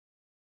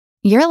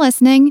You're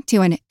listening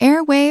to an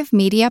Airwave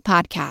Media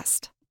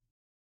Podcast.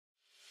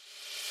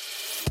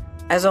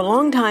 As a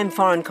longtime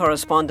foreign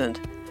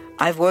correspondent,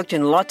 I've worked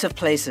in lots of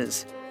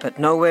places, but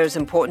nowhere as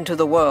important to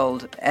the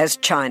world as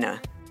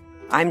China.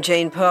 I'm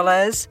Jane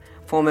Perlez,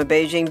 former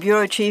Beijing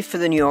bureau chief for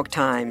the New York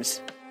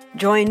Times.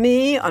 Join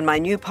me on my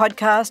new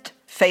podcast,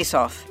 Face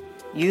Off,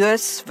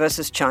 U.S.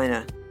 versus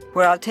China,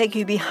 where I'll take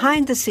you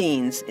behind the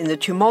scenes in the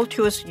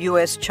tumultuous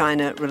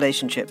U.S.-China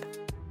relationship.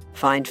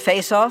 Find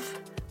Face Off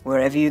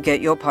wherever you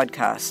get your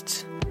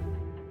podcasts.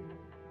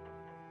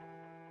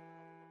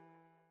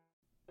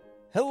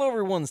 Hello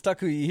everyone,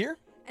 Takuya here.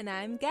 And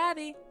I'm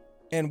Gabby.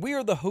 And we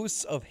are the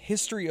hosts of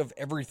History of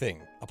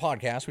Everything, a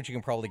podcast which you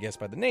can probably guess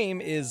by the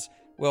name is,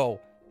 well,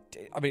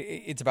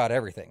 it's about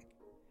everything.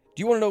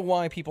 Do you want to know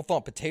why people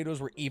thought potatoes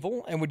were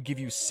evil and would give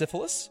you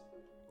syphilis?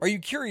 Are you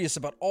curious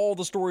about all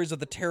the stories of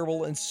the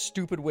terrible and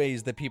stupid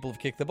ways that people have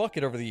kicked the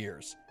bucket over the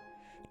years?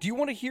 Do you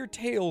want to hear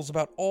tales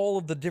about all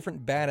of the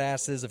different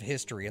badasses of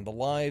history and the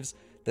lives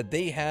that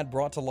they had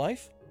brought to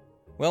life?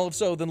 Well, if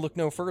so, then look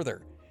no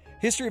further.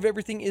 History of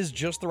Everything is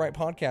just the right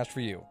podcast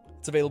for you.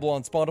 It's available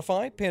on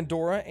Spotify,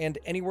 Pandora, and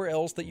anywhere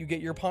else that you get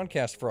your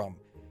podcast from.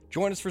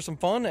 Join us for some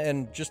fun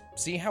and just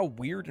see how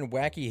weird and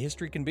wacky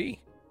history can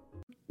be.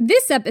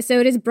 This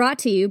episode is brought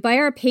to you by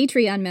our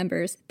Patreon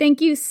members.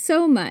 Thank you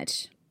so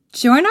much.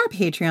 Join our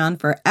Patreon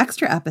for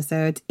extra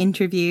episodes,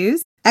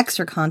 interviews,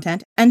 extra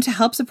content, and to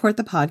help support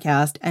the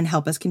podcast and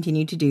help us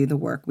continue to do the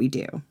work we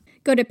do.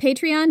 Go to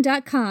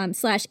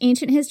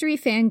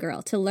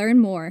patreon.com/ancienthistoryfangirl to learn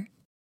more.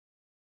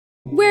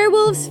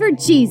 Werewolves for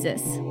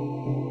Jesus.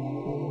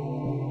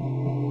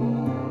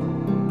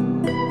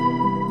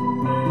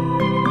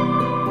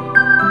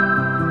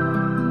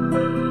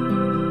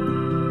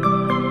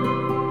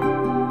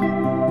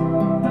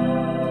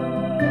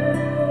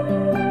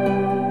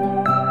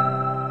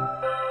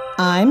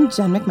 I'm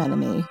Jen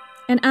McMenemy.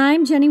 And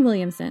I'm Jenny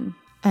Williamson.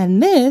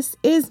 And this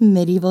is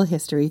Medieval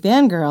History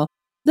Fangirl,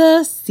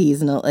 the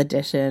seasonal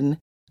edition.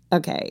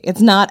 Okay, it's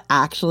not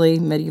actually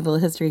Medieval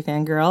History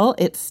Fangirl,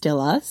 it's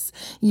still us,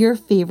 your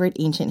favorite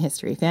ancient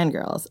history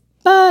fangirls.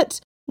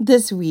 But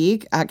this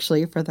week,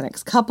 actually for the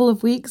next couple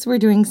of weeks, we're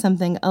doing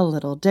something a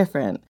little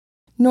different.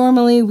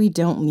 Normally, we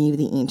don't leave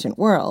the ancient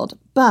world,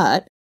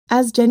 but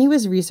as Jenny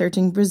was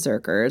researching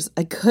berserkers,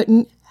 I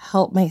couldn't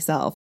help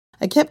myself.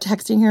 I kept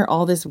texting her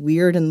all this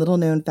weird and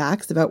little-known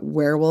facts about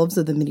werewolves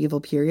of the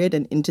medieval period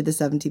and into the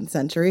 17th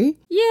century.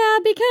 Yeah,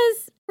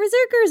 because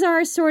berserkers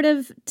are sort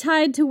of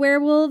tied to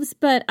werewolves,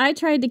 but I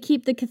tried to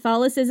keep the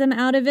Catholicism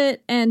out of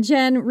it, and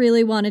Jen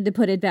really wanted to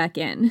put it back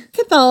in.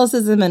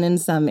 Catholicism and in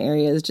some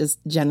areas just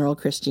general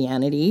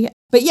Christianity.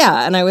 But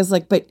yeah, and I was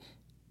like, but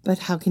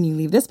how can you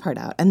leave this part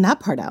out and that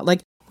part out? Like,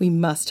 we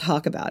must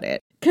talk about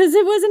it. Because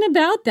it wasn't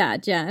about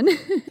that, Jen.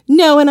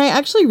 No, and I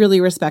actually really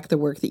respect the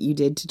work that you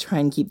did to try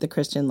and keep the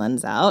Christian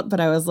lens out.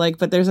 But I was like,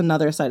 but there's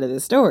another side of the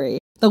story,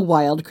 the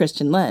wild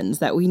Christian lens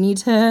that we need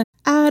to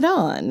add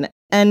on.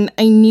 And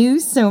I knew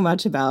so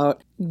much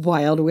about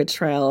wild witch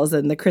trials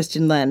and the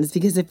Christian lens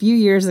because a few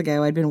years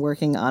ago I'd been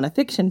working on a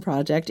fiction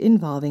project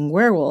involving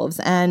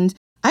werewolves. And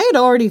I had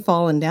already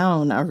fallen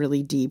down a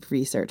really deep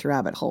research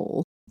rabbit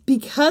hole.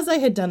 Because I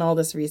had done all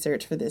this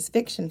research for this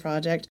fiction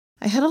project,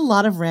 I had a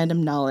lot of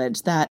random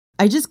knowledge that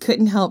I just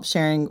couldn't help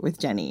sharing with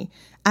Jenny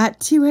at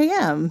 2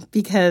 a.m.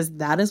 because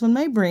that is when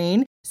my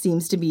brain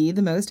seems to be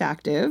the most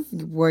active,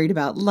 worried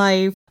about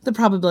life, the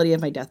probability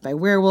of my death by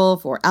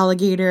werewolf or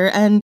alligator,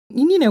 and,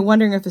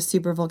 wondering if a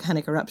super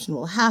volcanic eruption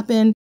will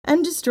happen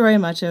and destroy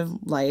much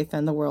of life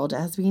and the world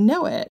as we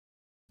know it.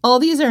 All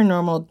these are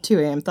normal 2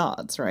 a.m.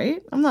 thoughts,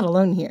 right? I'm not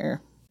alone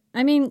here.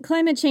 I mean,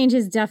 climate change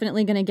is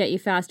definitely going to get you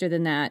faster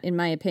than that, in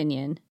my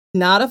opinion.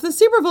 Not if the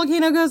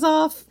supervolcano goes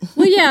off.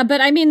 Well, yeah, but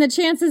I mean, the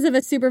chances of a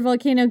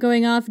supervolcano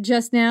going off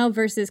just now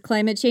versus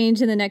climate change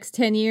in the next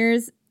 10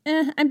 years,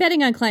 I'm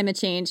betting on climate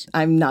change.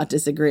 I'm not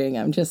disagreeing.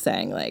 I'm just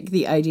saying,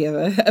 the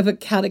idea of a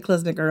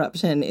cataclysmic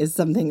eruption is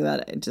something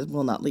that just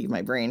will not leave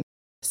my brain.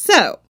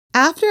 So,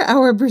 after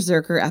our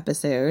Berserker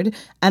episode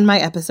and my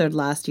episode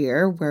last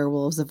year,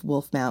 Werewolves of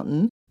Wolf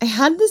Mountain, I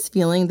had this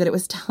feeling that it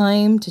was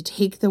time to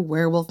take the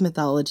werewolf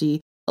mythology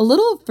a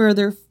little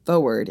further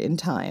forward in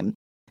time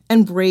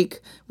and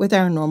break with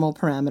our normal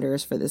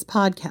parameters for this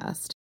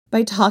podcast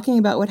by talking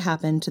about what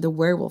happened to the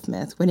werewolf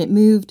myth when it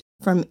moved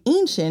from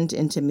ancient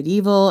into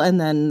medieval and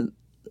then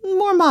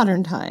more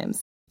modern times.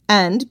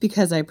 And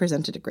because I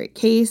presented a great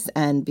case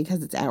and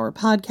because it's our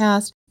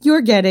podcast,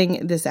 you're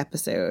getting this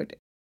episode.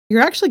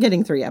 You're actually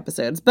getting 3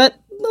 episodes, but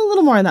a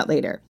little more on that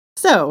later.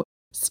 So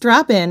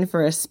strap in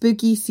for a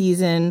spooky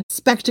season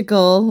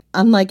spectacle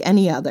unlike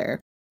any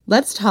other.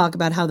 Let's talk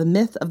about how the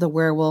myth of the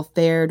werewolf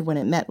fared when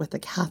it met with the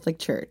Catholic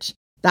Church.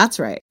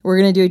 That's right, we're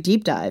going to do a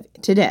deep dive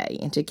today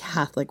into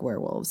Catholic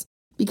werewolves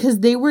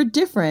because they were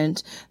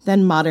different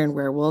than modern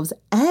werewolves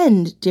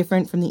and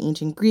different from the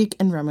ancient Greek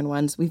and Roman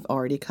ones we've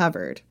already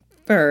covered.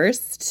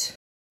 First,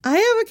 I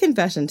have a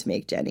confession to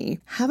make, Jenny.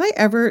 Have I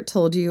ever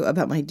told you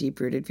about my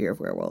deep-rooted fear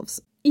of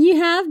werewolves? You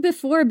have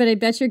before, but I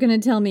bet you're going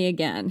to tell me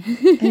again.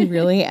 I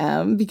really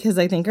am, because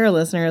I think our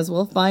listeners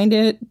will find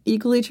it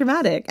equally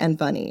traumatic and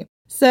funny.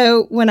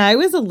 So when I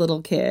was a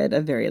little kid,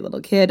 a very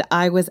little kid,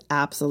 I was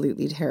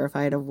absolutely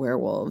terrified of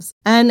werewolves.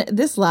 And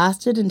this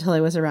lasted until I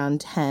was around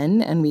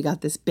 10, and we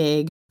got this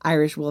big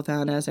Irish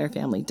wolfhound as our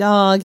family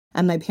dog.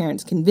 And my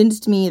parents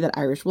convinced me that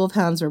Irish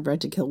wolfhounds were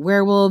bred to kill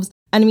werewolves.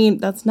 And I mean,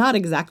 that's not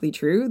exactly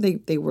true.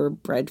 They were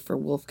bred for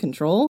wolf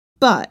control.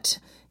 But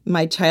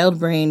my child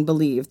brain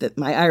believed that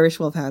my Irish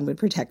wolfhound would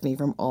protect me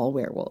from all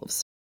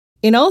werewolves.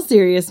 In all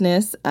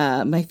seriousness,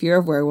 my fear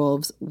of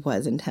werewolves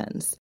was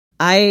intense.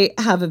 I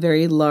have a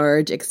very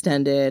large,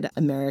 extended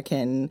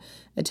American,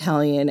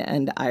 Italian,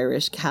 and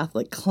Irish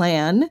Catholic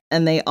clan,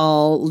 and they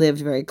all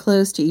lived very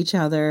close to each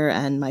other.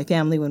 And my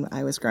family, when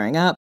I was growing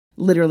up,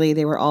 literally,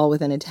 they were all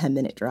within a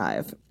 10-minute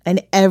drive.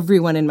 And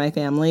everyone in my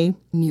family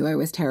knew I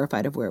was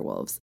terrified of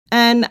werewolves.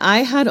 And I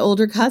had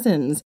older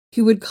cousins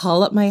who would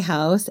call up my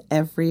house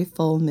every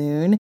full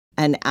moon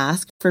and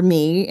ask for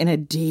me in a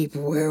deep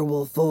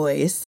werewolf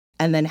voice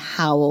and then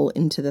howl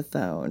into the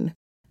phone.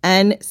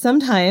 And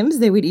sometimes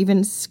they would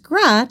even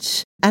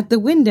scratch at the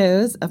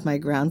windows of my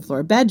ground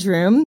floor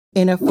bedroom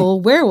in a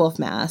full werewolf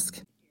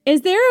mask.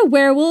 Is there a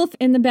werewolf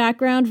in the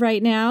background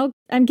right now?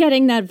 I'm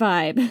getting that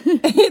vibe.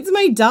 It's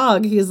my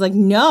dog who's like,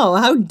 no,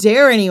 how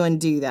dare anyone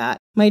do that?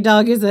 My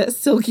dog is a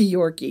silky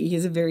Yorkie.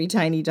 He's a very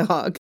tiny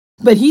dog,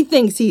 but he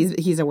thinks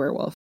he's a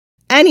werewolf.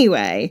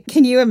 Anyway,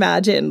 can you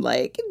imagine,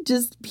 like,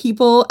 just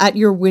people at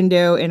your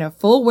window in a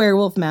full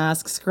werewolf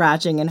mask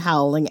scratching and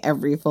howling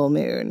every full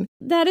moon?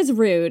 That is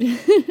rude.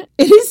 It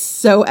is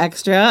so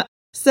extra.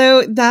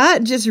 So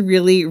that just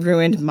really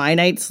ruined my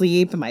night's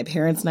sleep, my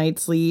parents'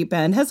 night's sleep,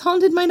 and has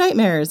haunted my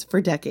nightmares for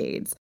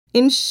decades.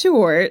 In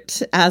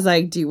short, as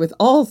I do with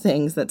all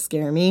things that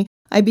scare me,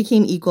 I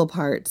became equal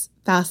parts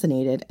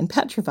fascinated and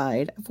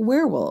petrified of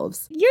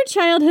werewolves. Your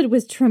childhood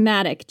was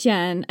traumatic,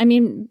 Jen. I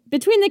mean,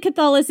 between the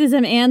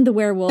Catholicism and the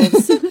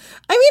werewolves.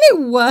 It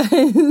was.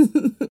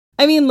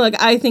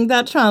 Look, I think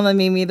that trauma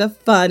made me the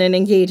fun and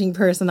engaging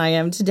person I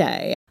am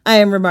today. I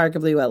am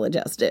remarkably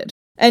well-adjusted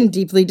and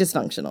deeply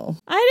dysfunctional.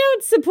 I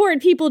don't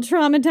support people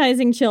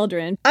traumatizing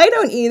children. I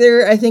don't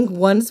either. I think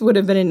once would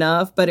have been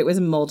enough, but it was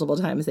multiple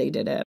times they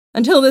did it.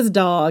 Until this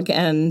dog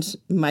and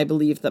my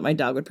belief that my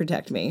dog would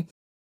protect me.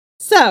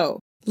 So,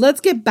 let's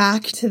get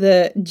back to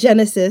the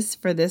genesis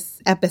for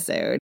this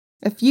episode.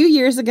 A few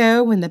years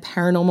ago, when the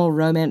paranormal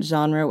romance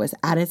genre was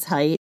at its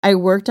height, I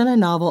worked on a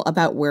novel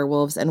about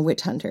werewolves and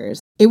witch hunters.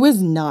 It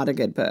was not a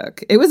good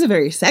book. It was a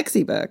very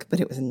sexy book, but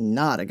it was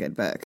not a good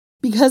book.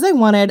 Because I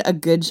wanted a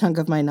good chunk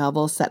of my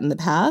novel set in the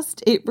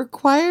past, it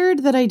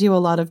required that I do a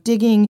lot of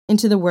digging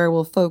into the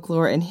werewolf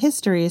folklore and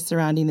history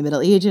surrounding the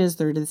Middle Ages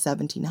through to the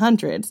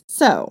 1700s.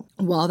 So,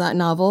 while that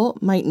novel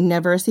might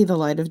never see the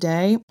light of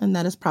day, and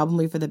that is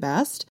probably for the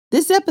best,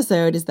 this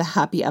episode is the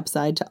happy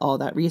upside to all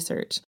that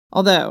research.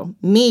 Although,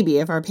 maybe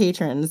if our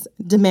patrons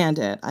demand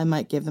it, I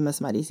might give them a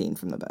smutty scene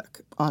from the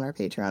book on our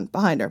Patreon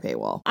behind our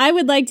paywall. I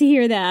would like to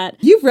hear that.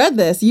 You've read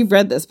this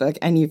book,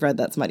 and you've read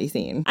that smutty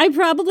scene. I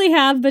probably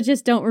have, but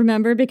just don't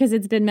remember because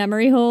it's been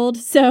memory hold,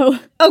 so...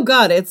 Oh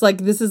god,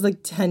 this is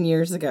 10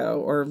 years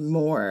ago or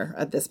more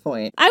at this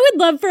point. I would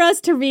love for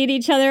us to read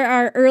each other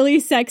our early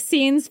sex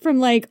scenes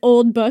from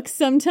old books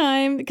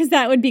sometime, because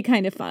that would be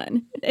kind of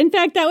fun. In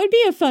fact, that would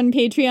be a fun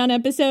Patreon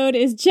episode,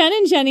 is Jen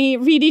and Jenny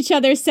read each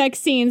other sex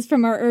scenes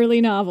from our early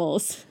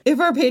novels. If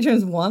our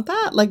patrons want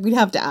that, we'd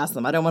have to ask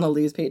them. I don't want to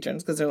lose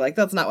patrons because they're like,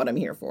 that's not what I'm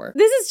here for.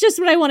 This is just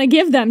what I want to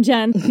give them,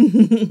 Jen.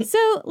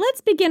 So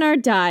let's begin our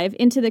dive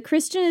into the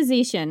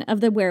Christianization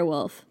of the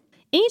werewolf.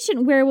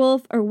 Ancient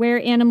werewolf or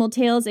were-animal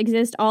tales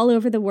exist all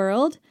over the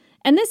world,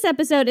 and this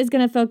episode is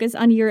going to focus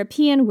on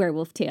European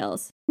werewolf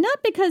tales. Not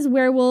because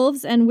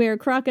werewolves and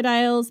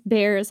were-crocodiles,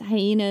 bears,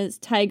 hyenas,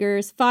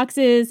 tigers,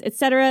 foxes,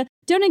 etc.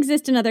 don't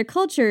exist in other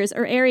cultures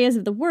or areas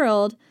of the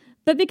world,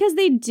 but because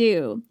they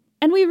do.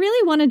 And we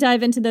really want to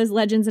dive into those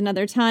legends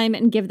another time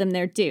and give them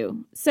their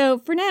due. So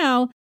for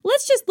now,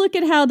 let's just look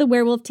at how the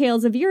werewolf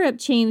tales of Europe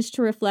changed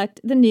to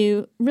reflect the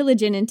new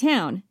religion in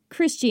town,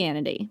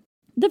 Christianity.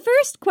 The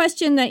first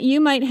question that you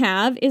might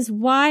have is,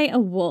 why a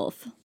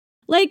wolf?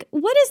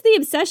 What is the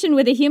obsession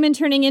with a human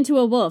turning into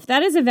a wolf?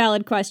 That is a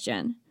valid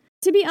question.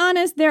 To be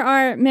honest, there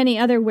are many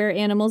other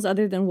were-animals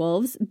other than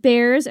wolves.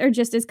 Bears are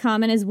just as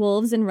common as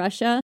wolves in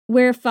Russia.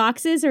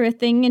 Were-foxes are a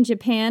thing in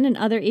Japan and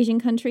other Asian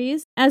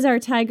countries, as are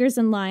tigers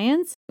and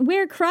lions.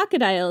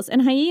 Were-crocodiles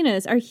and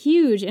hyenas are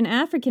huge in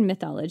African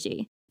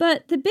mythology.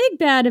 But the big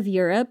bad of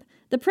Europe,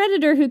 the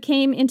predator who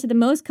came into the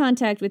most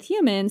contact with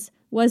humans,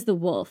 was the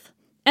wolf.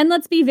 And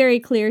let's be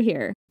very clear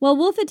here. While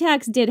wolf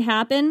attacks did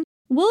happen,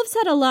 wolves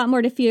had a lot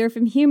more to fear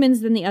from humans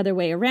than the other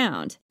way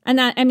around. And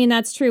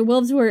that's true.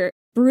 Wolves were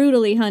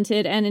brutally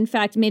hunted and in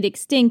fact made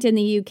extinct in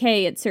the UK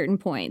at certain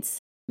points.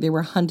 They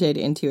were hunted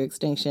into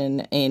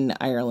extinction in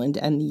Ireland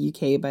and the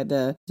UK by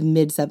the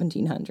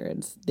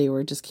mid-1700s. They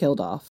were just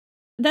killed off.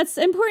 that's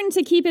important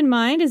to keep in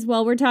mind as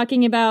well. We're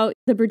talking about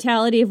the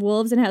brutality of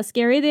wolves and how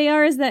scary they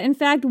are, is that in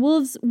fact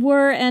wolves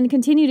were and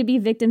continue to be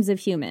victims of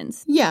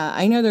humans. Yeah,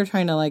 I know they're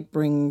trying to like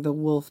bring the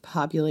wolf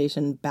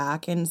population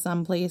back in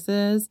some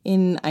places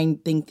in, I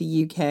think,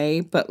 the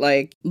UK, but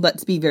like,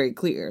 let's be very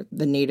clear,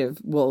 the native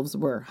wolves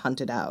were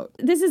hunted out.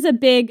 This is a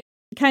big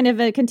kind of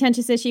a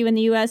contentious issue in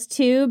the US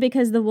too,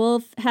 because the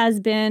wolf has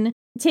been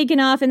taken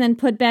off and then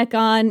put back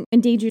on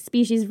endangered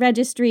species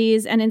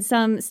registries, and in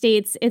some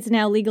states it's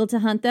now legal to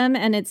hunt them,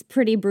 and it's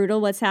pretty brutal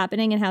what's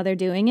happening and how they're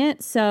doing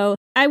it. So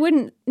I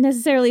wouldn't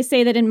necessarily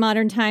say that in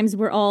modern times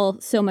we're all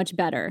so much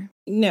better.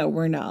 No,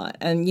 we're not.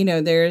 And you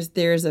know, there's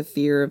a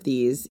fear of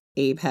these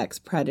apex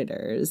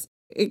predators.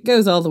 It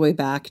goes all the way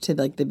back to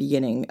like the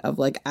beginning of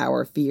like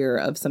our fear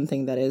of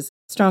something that is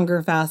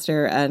stronger,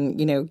 faster,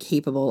 and, you know,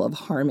 capable of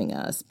harming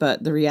us.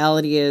 But the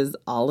reality is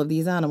all of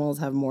these animals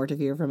have more to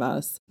fear from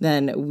us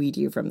than we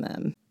do from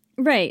them.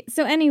 Right.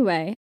 So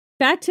anyway,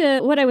 back to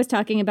what I was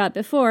talking about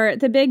before,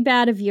 the big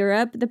bad of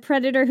Europe, the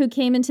predator who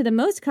came into the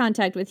most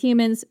contact with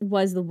humans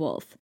was the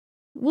wolf.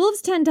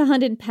 Wolves tend to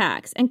hunt in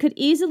packs and could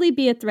easily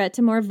be a threat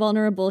to more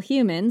vulnerable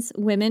humans,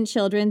 women,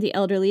 children, the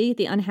elderly,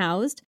 the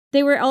unhoused.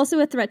 They were also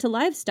a threat to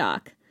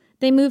livestock.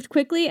 They moved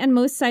quickly and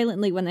most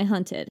silently when they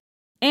hunted.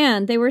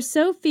 And they were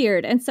so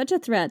feared and such a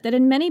threat that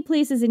in many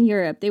places in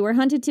Europe, they were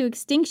hunted to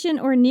extinction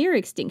or near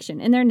extinction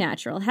in their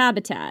natural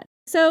habitat.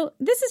 So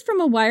this is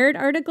from a Wired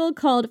article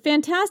called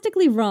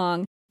Fantastically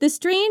Wrong, The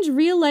Strange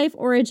Real-Life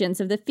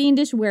Origins of the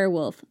Fiendish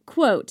Werewolf.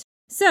 Quote,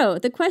 "So,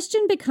 the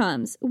question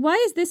becomes, why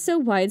is this so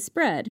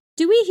widespread?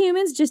 Do we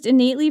humans just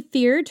innately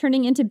fear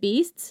turning into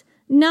beasts?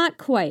 Not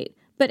quite.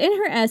 But in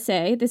her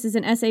essay, this is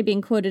an essay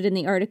being quoted in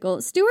the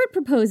article, Stewart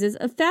proposes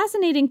a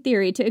fascinating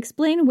theory to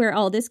explain where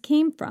all this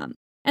came from.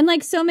 And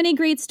like so many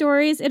great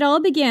stories, it all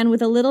began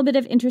with a little bit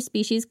of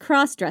interspecies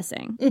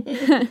cross-dressing.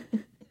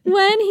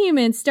 When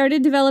humans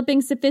started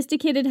developing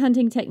sophisticated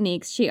hunting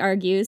techniques, she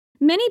argues,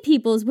 many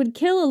peoples would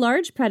kill a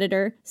large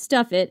predator,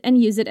 stuff it, and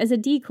use it as a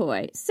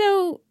decoy.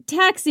 So,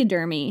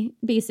 taxidermy,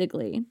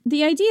 basically.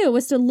 The idea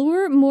was to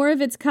lure more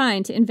of its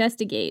kind to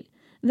investigate.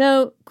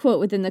 Though, quote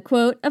within the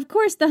quote, of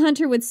course the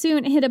hunter would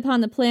soon hit upon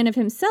the plan of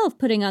himself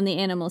putting on the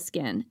animal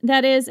skin.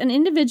 That is, an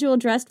individual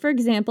dressed, for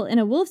example, in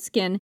a wolf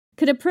skin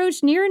could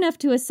approach near enough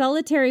to a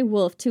solitary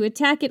wolf to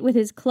attack it with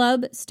his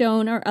club,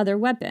 stone, or other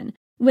weapon,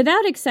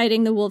 without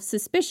exciting the wolf's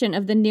suspicion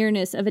of the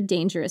nearness of a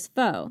dangerous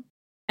foe.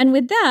 And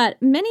with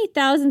that, many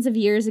thousands of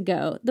years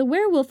ago, the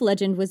werewolf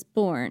legend was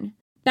born.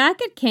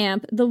 Back at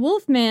camp, the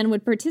wolf man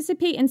would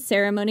participate in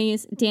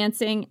ceremonies,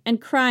 dancing,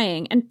 and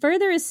crying, and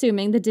further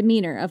assuming the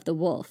demeanor of the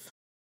wolf.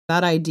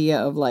 That idea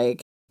of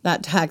like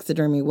that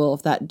taxidermy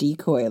wolf, that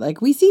decoy,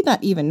 like we see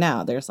that even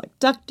now. There's like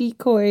duck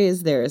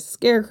decoys, there's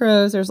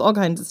scarecrows, there's all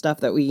kinds of stuff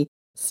that we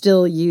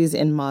still use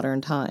in modern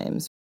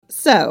times.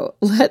 So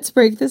let's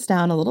break this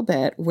down a little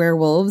bit.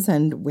 Werewolves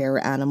and were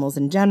animals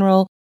in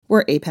general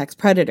were apex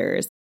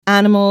predators,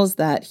 animals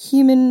that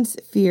humans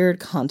feared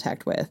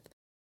contact with.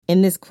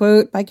 In this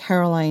quote by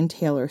Caroline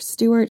Taylor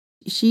Stewart,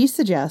 she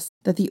suggests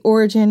that the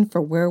origin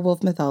for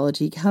werewolf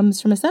mythology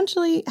comes from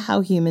essentially how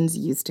humans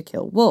used to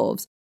kill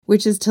wolves,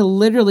 which is to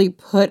literally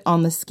put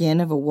on the skin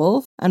of a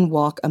wolf and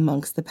walk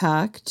amongst the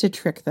pack to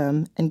trick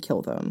them and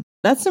kill them.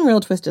 That's some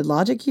real twisted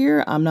logic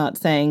here. I'm not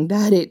saying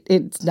that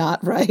it's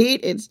not right.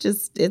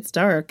 It's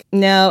dark.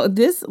 Now,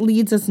 this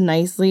leads us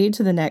nicely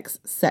to the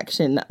next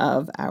section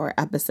of our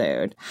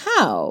episode.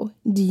 How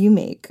do you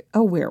make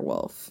a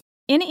werewolf?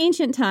 In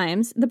ancient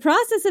times, the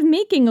process of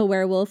making a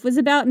werewolf was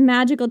about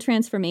magical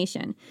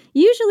transformation,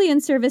 usually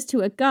in service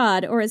to a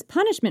god or as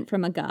punishment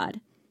from a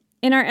god.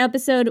 In our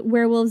episode,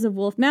 Werewolves of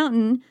Wolf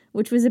Mountain,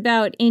 which was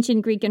about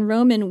ancient Greek and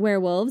Roman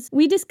werewolves,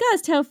 we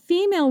discussed how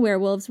female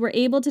werewolves were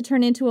able to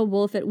turn into a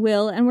wolf at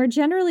will and were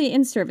generally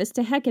in service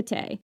to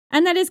Hecate.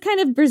 And that is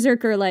kind of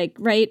berserker-like,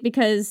 right?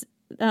 Because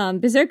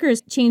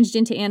berserkers changed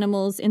into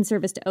animals in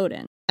service to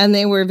Odin. And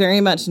they were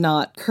very much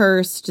not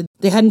cursed.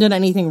 They hadn't done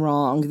anything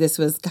wrong. This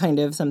was kind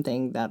of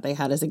something that they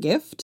had as a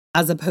gift,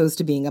 as opposed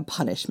to being a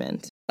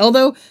punishment.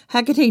 Although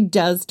Hecate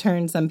does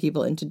turn some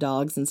people into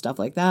dogs and stuff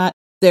like that,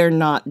 they're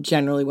not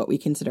generally what we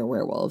consider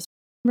werewolves.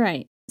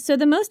 Right. So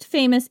the most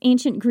famous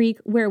ancient Greek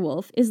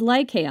werewolf is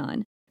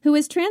Lycaon, who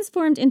was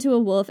transformed into a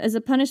wolf as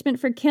a punishment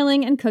for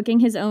killing and cooking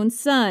his own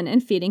son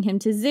and feeding him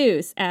to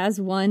Zeus,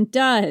 as one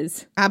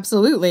does.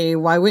 Absolutely.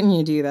 Why wouldn't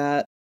you do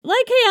that?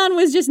 Lycaon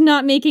was just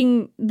not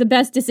making the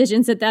best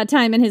decisions at that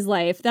time in his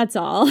life, that's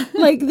all.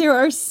 Like, there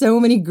are so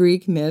many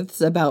Greek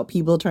myths about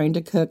people trying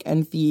to cook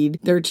and feed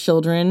their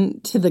children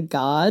to the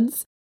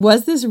gods.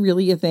 Was this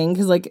really a thing?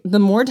 Because, like, the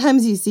more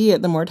times you see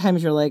it, the more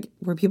times you're like,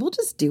 were people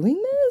just doing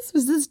this?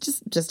 Was this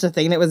just a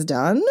thing that was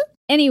done?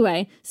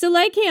 Anyway, so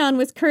Lycaon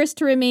was cursed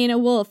to remain a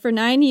wolf for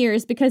 9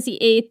 years because he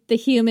ate the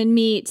human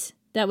meat.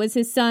 That was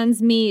his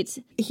son's meat.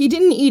 He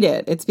didn't eat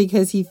it. It's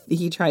because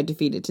he tried to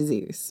feed it to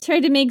Zeus. Tried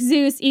to make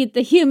Zeus eat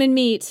the human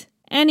meat.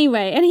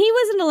 Anyway, and he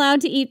wasn't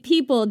allowed to eat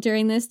people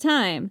during this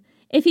time.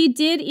 If he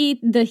did eat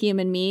the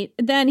human meat,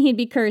 then he'd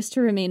be cursed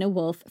to remain a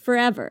wolf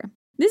forever.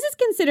 This is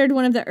considered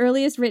one of the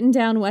earliest written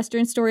down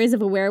Western stories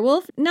of a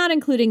werewolf, not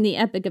including the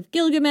Epic of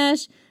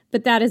Gilgamesh,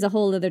 but that is a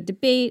whole other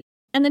debate.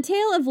 And the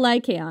tale of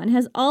Lycaon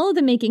has all of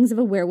the makings of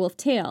a werewolf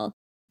tale.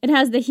 It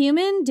has the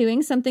human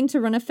doing something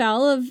to run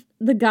afoul of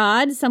the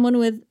god, someone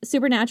with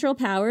supernatural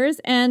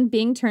powers, and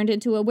being turned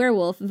into a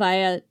werewolf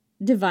via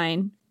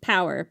divine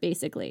power,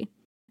 basically.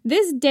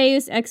 This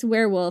Deus Ex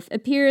Werewolf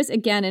appears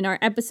again in our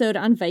episode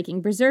on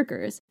Viking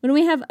berserkers, when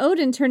we have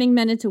Odin turning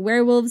men into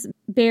werewolves,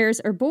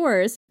 bears, or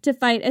boars to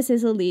fight as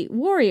his elite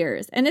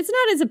warriors. And it's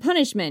not as a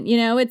punishment,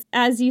 it's,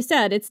 as you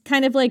said, it's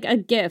kind of like a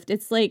gift.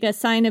 It's like a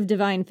sign of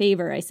divine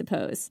favor, I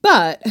suppose.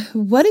 But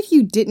what if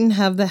you didn't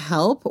have the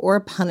help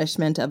or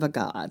punishment of a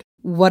god?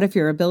 What if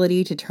your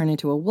ability to turn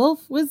into a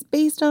wolf was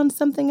based on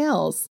something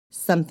else?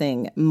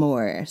 Something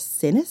more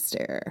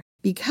sinister?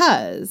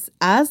 Because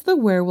as the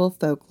werewolf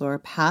folklore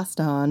passed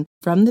on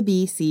from the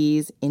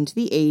BCs into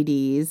the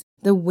ADs,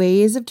 the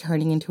ways of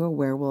turning into a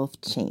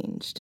werewolf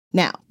changed.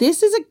 Now,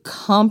 this is a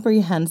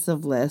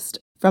comprehensive list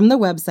from the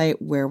website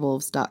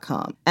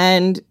werewolves.com.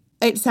 And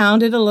it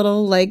sounded a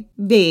little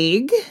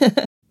vague,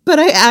 but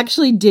I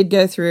actually did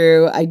go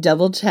through, I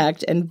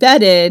double-checked and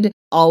vetted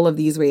all of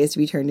these ways to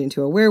be turned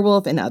into a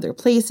werewolf in other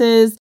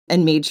places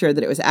and made sure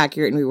that it was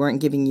accurate and we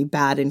weren't giving you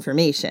bad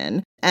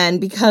information.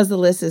 And because the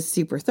list is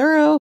super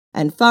thorough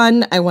and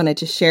fun, I wanted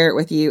to share it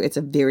with you. It's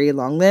a very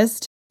long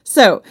list.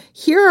 So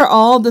here are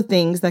all the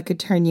things that could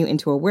turn you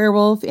into a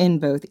werewolf in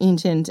both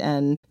ancient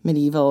and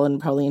medieval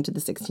and probably into the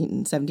 1600s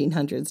and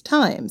 1700s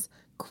times.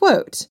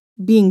 Quote,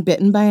 being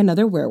bitten by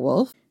another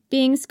werewolf.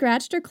 Being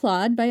scratched or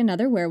clawed by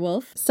another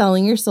werewolf.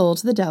 Selling your soul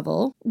to the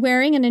devil.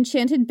 Wearing an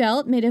enchanted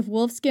belt made of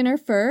wolfskin or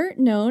fur,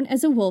 known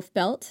as a wolf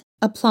belt.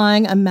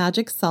 Applying a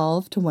magic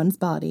salve to one's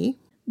body.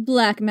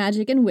 Black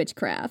magic and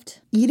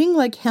witchcraft. Eating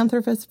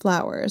lycanthropous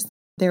flowers.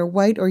 They're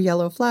white or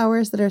yellow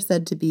flowers that are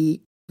said to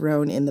be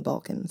grown in the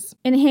Balkans.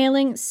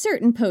 Inhaling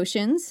certain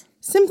potions.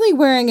 Simply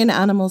wearing an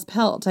animal's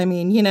pelt. I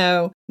mean,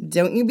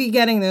 don't you be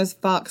getting those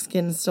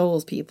foxskin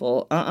stoles,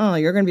 people.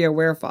 You're going to be a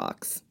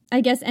werefox. I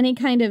guess any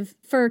kind of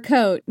fur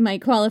coat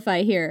might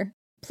qualify here.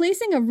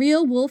 Placing a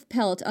real wolf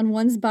pelt on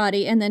one's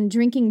body and then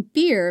drinking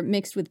beer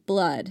mixed with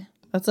blood.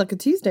 That's like a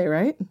Tuesday,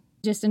 right?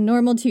 Just a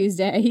normal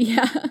Tuesday,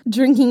 yeah.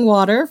 Drinking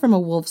water from a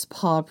wolf's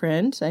paw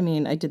print. I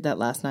mean, I did that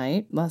last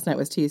night. Last night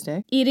was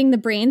Tuesday. Eating the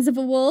brains of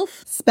a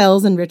wolf.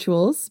 Spells and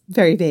rituals.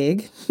 Very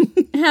vague.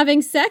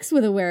 Having sex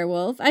with a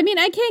werewolf. I mean,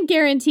 I can't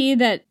guarantee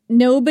that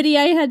nobody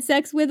I had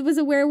sex with was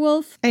a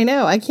werewolf. I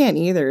know, I can't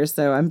either,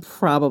 so I'm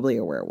probably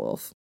a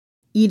werewolf.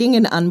 Eating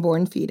an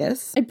unborn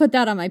fetus. I put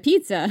that on my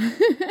pizza.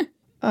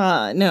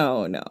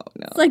 No.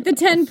 It's like the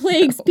 10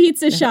 Plagues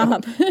pizza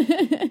shop.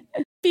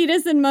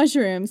 Fetus and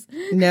mushrooms.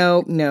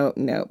 No.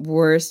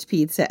 Worst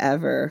pizza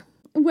ever.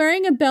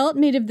 Wearing a belt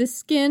made of the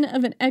skin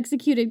of an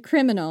executed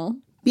criminal.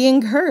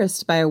 Being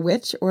cursed by a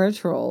witch or a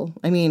troll.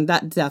 I mean,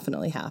 that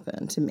definitely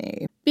happened to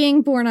me.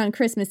 Being born on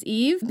Christmas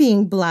Eve.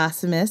 Being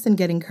blasphemous and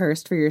getting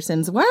cursed for your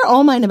sins. Why are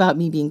all mine about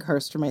me being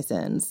cursed for my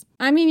sins?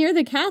 I mean, you're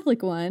the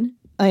Catholic one.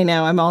 I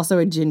know, I'm also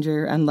a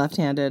ginger and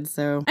left-handed,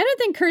 so... I don't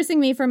think cursing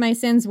me for my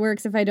sins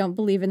works if I don't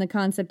believe in the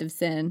concept of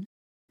sin.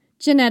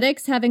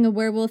 Genetics, having a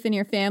werewolf in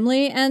your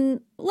family, and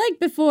like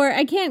before,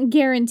 I can't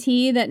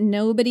guarantee that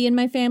nobody in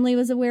my family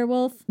was a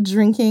werewolf.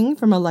 Drinking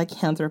from a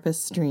lycanthropous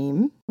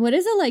stream. What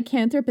is a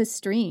lycanthropous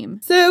stream?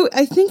 So,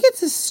 I think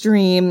it's a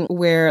stream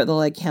where the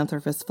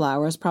lycanthropous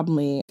flowers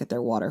probably get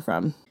their water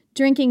from.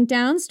 Drinking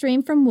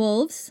downstream from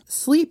wolves.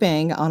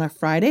 Sleeping on a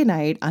Friday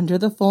night under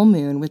the full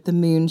moon with the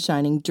moon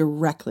shining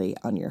directly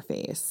on your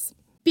face.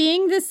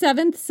 Being the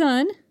seventh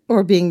son.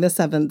 Or being the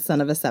seventh son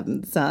of a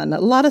seventh son.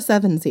 A lot of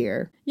sevens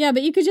here. Yeah,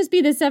 but you could just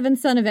be the seventh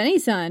son of any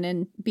son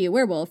and be a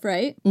werewolf,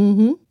 right?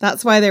 Mm-hmm.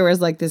 That's why there was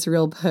this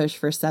real push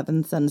for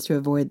seventh sons to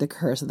avoid the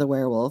curse of the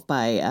werewolf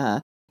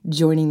by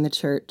joining the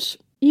church.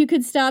 You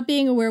could stop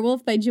being a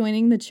werewolf by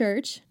joining the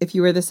church. If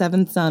you were the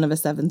seventh son of a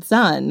seventh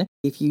son,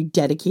 if you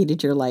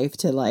dedicated your life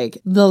to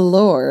the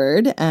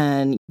Lord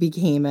and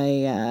became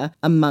a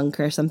monk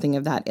or something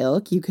of that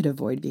ilk, you could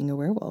avoid being a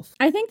werewolf.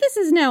 I think this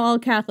is now all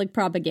Catholic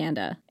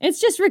propaganda. It's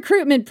just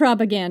recruitment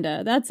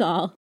propaganda, that's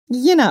all.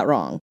 You're not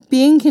wrong.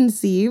 Being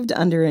conceived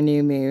under a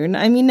new moon.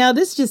 I mean, now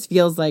this just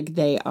feels like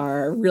they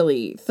are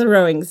really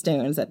throwing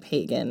stones at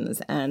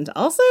pagans and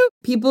also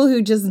people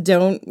who just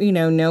don't,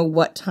 know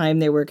what time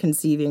they were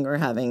conceiving or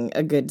having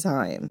a good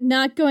time.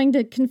 Not going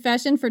to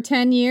confession for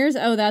 10 years?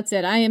 Oh, that's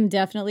it. I am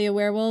definitely a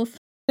werewolf.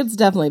 It's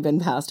definitely been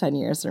past 10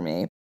 years for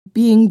me.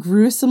 Being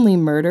gruesomely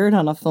murdered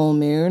on a full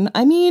moon.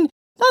 I mean,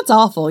 that's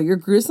awful. You're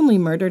gruesomely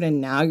murdered and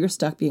now you're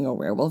stuck being a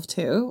werewolf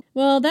too?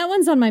 Well, that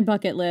one's on my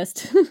bucket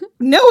list.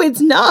 No,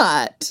 it's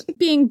not.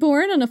 Being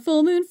born on a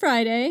full moon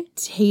Friday.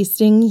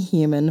 Tasting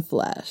human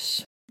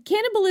flesh.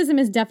 Cannibalism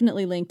is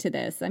definitely linked to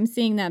this. I'm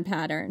seeing that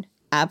pattern.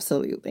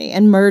 Absolutely.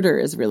 And murder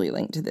is really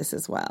linked to this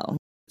as well.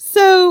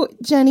 So,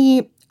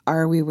 Jenny,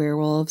 are we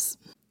werewolves?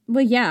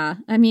 Well, yeah.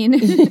 I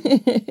mean...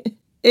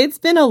 It's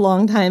been a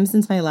long time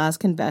since my last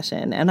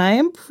confession, and I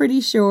am pretty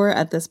sure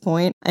at this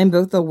point I'm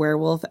both a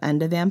werewolf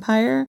and a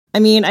vampire. I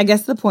mean, I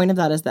guess the point of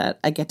that is that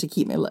I get to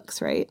keep my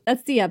looks, right?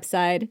 That's the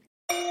upside.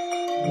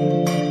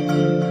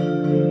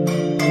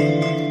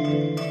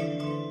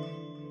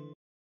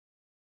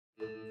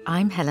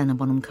 I'm Helena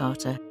Bonham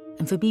Carter,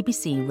 and for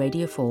BBC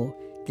Radio 4,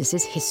 this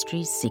is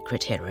History's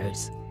Secret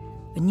Heroes,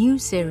 a new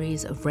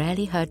series of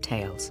rarely heard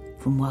tales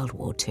from World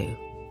War II.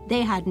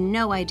 They had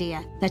no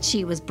idea that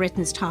she was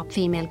Britain's top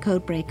female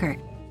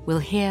codebreaker. We'll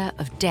hear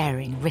of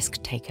daring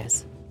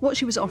risk-takers. What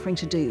she was offering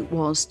to do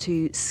was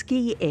to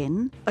ski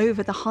in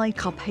over the high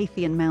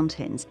Carpathian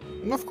mountains.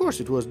 Of course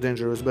it was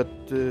dangerous, but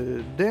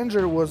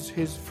danger was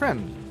his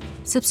friend.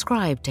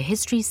 Subscribe to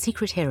History's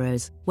Secret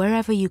Heroes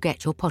wherever you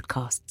get your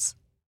podcasts.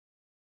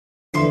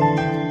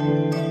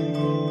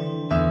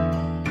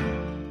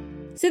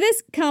 So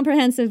this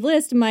comprehensive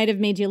list might have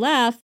made you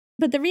laugh,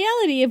 but the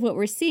reality of what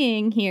we're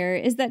seeing here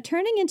is that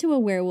turning into a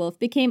werewolf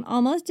became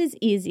almost as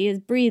easy as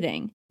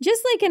breathing.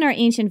 Just like in our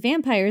Ancient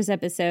Vampires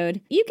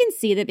episode, you can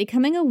see that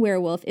becoming a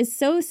werewolf is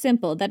so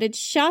simple that it's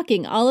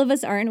shocking all of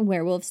us aren't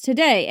werewolves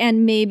today,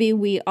 and maybe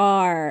we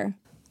are.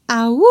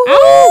 Ow!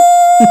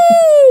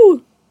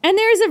 Ow! And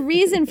there's a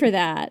reason for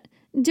that.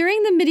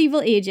 During the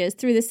medieval ages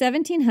through the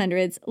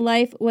 1700s,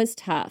 life was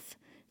tough.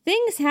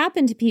 Things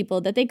happened to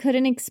people that they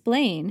couldn't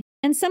explain,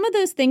 and some of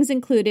those things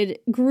included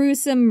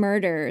gruesome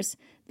murders,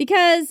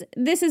 because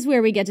this is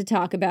where we get to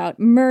talk about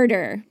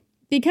murder.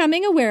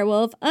 Becoming a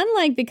werewolf,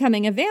 unlike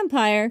becoming a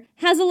vampire,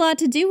 has a lot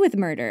to do with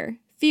murder.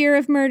 Fear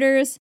of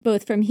murders,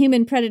 both from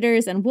human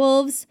predators and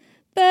wolves,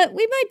 but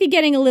we might be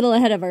getting a little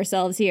ahead of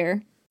ourselves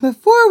here.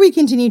 Before we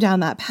continue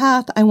down that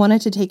path, I wanted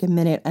to take a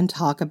minute and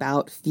talk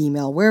about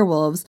female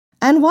werewolves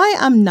and why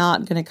I'm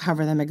not going to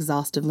cover them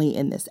exhaustively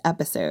in this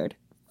episode.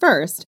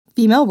 First,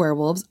 female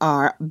werewolves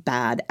are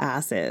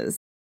badasses.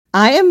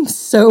 I am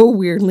so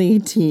weirdly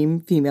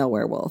team female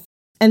werewolf.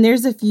 And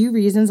there's a few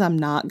reasons I'm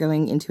not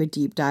going into a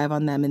deep dive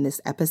on them in this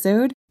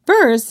episode.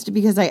 First,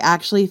 because I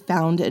actually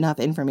found enough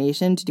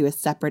information to do a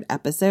separate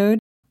episode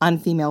on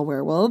female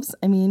werewolves.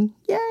 I mean,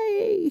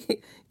 yay!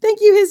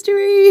 Thank you,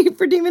 history,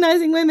 for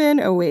demonizing women.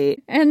 Oh,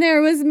 wait. And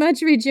there was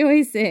much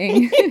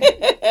rejoicing.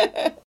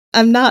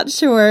 I'm not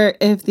sure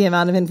if the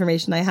amount of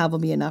information I have will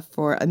be enough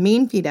for a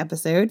main feed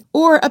episode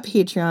or a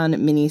Patreon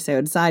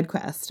mini-sode side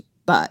quest.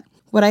 But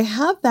what I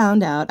have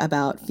found out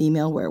about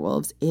female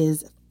werewolves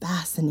is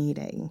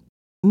fascinating.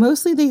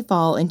 Mostly they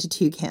fall into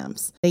two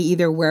camps. They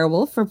either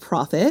werewolf for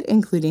profit,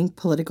 including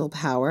political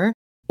power,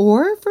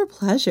 or for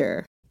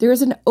pleasure. There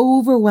is an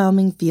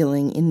overwhelming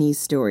feeling in these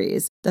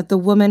stories that the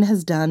woman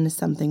has done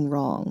something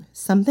wrong,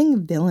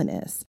 something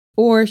villainous,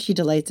 or she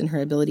delights in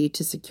her ability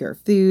to secure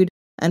food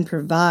and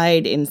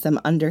provide in some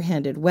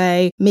underhanded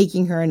way,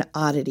 making her an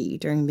oddity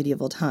during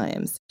medieval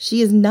times. She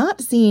is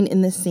not seen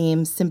in the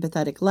same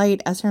sympathetic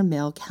light as her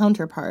male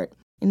counterpart.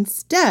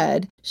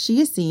 Instead, she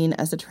is seen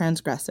as a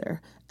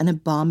transgressor, an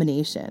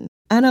abomination,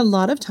 and a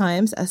lot of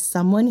times as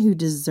someone who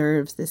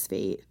deserves this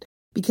fate.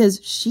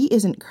 Because she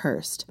isn't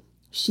cursed.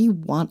 She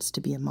wants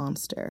to be a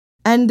monster.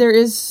 And there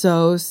is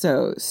so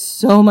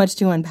much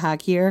to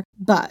unpack here,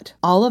 but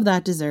all of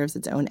that deserves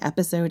its own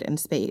episode and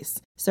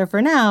space. So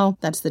for now,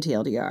 that's the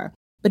TLDR.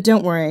 But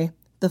don't worry,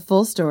 the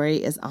full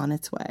story is on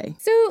its way.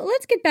 So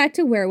let's get back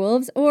to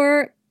werewolves,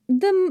 or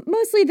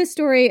mostly the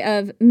story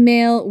of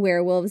male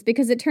werewolves,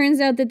 because it turns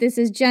out that this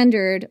is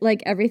gendered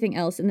like everything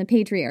else in the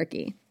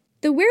patriarchy.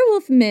 The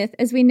werewolf myth,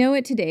 as we know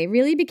it today,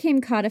 really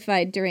became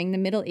codified during the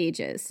Middle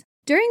Ages.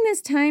 During this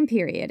time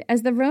period,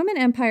 as the Roman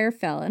Empire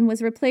fell and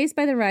was replaced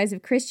by the rise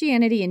of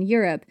Christianity in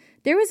Europe,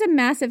 there was a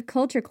massive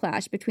culture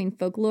clash between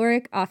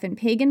folkloric, often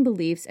pagan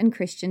beliefs and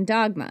Christian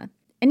dogma.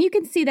 And you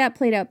can see that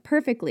played out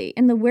perfectly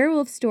in the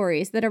werewolf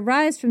stories that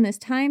arise from this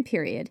time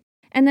period,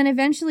 and then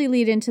eventually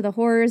lead into the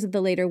horrors of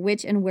the later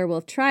witch and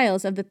werewolf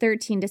trials of the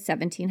 13 to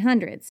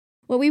 1700s.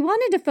 What we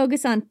wanted to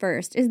focus on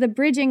first is the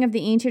bridging of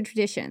the ancient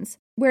traditions,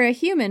 where a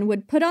human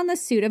would put on the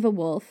suit of a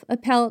wolf, a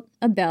pelt,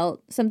 a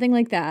belt, something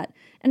like that,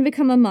 and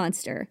become a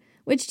monster,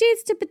 which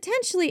dates to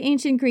potentially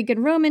ancient Greek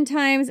and Roman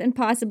times and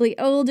possibly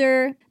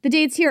older. The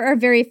dates here are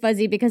very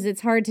fuzzy because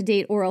it's hard to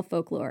date oral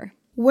folklore.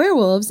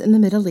 Werewolves in the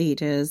Middle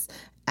Ages,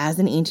 as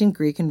in ancient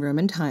Greek and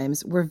Roman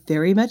times, were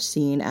very much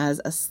seen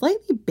as a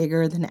slightly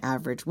bigger than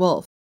average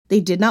wolf. They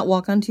did not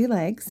walk on two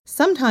legs.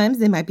 Sometimes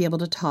they might be able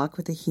to talk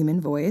with a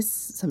human voice.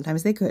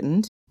 Sometimes they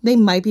couldn't. They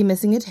might be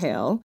missing a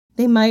tail.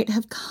 They might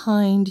have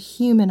kind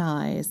human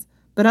eyes.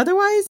 But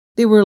otherwise,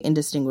 they were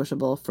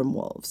indistinguishable from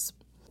wolves.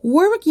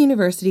 Warwick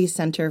University's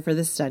Center for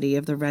the Study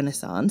of the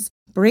Renaissance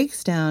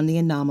breaks down the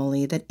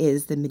anomaly that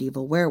is the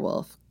medieval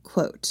werewolf.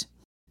 Quote,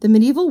 "The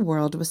medieval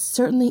world was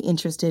certainly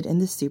interested in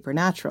the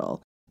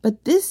supernatural,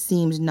 but this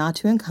seemed not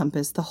to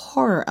encompass the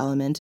horror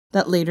element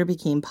that later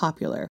became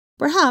popular,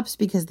 perhaps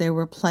because there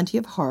were plenty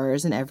of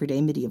horrors in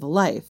everyday medieval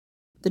life.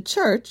 The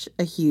church,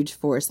 a huge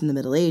force in the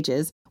Middle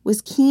Ages,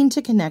 was keen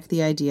to connect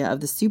the idea of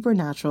the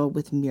supernatural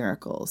with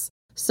miracles.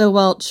 So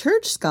while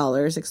church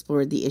scholars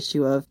explored the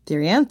issue of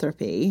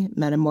therianthropy,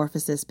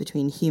 metamorphosis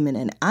between human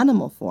and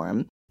animal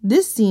form,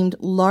 This seemed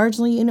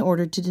largely in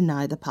order to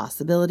deny the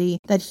possibility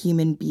that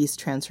human-beast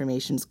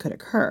transformations could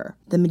occur.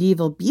 The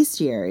medieval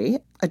bestiary,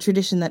 a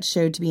tradition that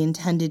showed to be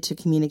intended to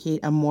communicate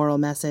a moral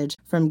message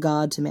from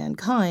God to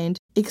mankind,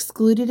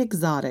 excluded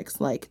exotics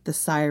like the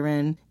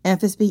siren,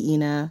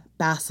 amphisbaena,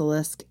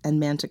 basilisk, and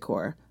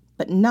manticore,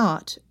 but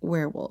not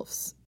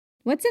werewolves.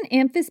 What's an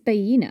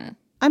amphisbaena?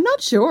 I'm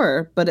not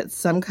sure, but it's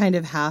some kind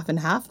of half and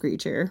half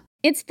creature.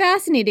 It's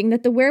fascinating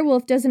that the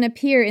werewolf doesn't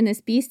appear in this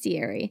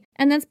bestiary,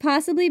 and that's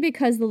possibly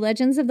because the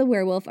legends of the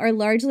werewolf are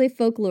largely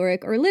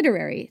folkloric or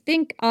literary.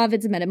 Think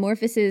Ovid's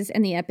Metamorphoses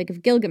and the Epic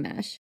of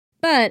Gilgamesh.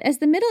 But as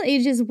the Middle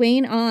Ages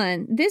wane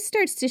on, this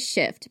starts to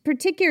shift,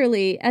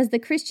 particularly as the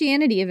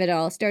Christianity of it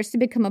all starts to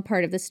become a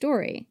part of the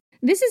story.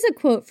 This is a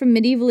quote from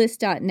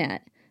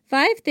medievalist.net.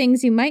 5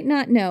 things you might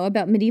not know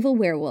about medieval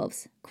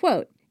werewolves.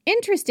 Quote,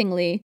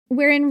 interestingly,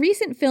 where in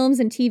recent films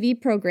and TV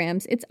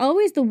programs it's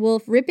always the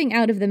wolf ripping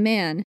out of the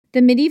man,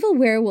 the medieval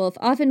werewolf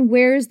often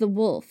wears the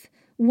wolf.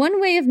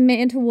 One way of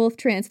man-to-wolf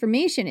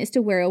transformation is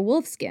to wear a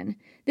wolfskin.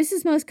 This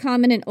is most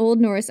common in Old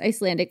Norse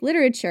Icelandic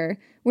literature,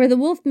 where the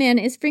wolfman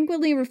is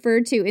frequently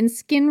referred to in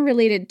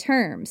skin-related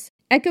terms,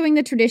 echoing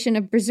the tradition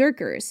of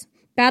berserkers,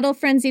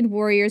 battle-frenzied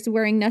warriors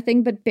wearing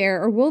nothing but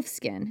bear or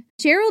wolfskin.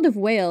 Gerald of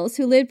Wales,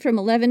 who lived from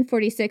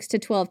 1146 to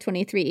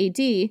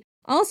 1223 AD,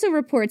 also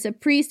reports a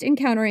priest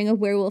encountering a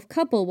werewolf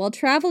couple while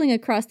traveling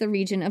across the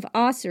region of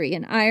Ossory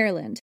in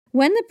Ireland.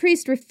 When the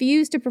priest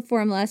refused to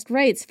perform last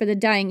rites for the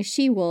dying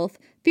she-wolf,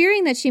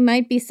 fearing that she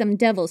might be some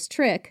devil's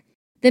trick,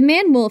 the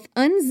man-wolf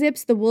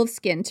unzips the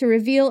wolfskin to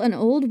reveal an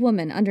old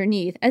woman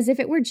underneath as if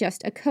it were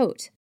just a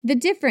coat. The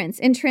difference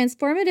in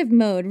transformative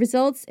mode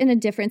results in a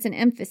difference in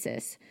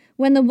emphasis.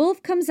 When the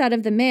wolf comes out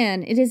of the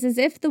man, it is as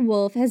if the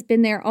wolf has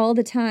been there all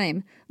the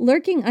time,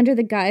 lurking under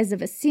the guise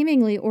of a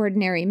seemingly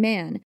ordinary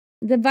man.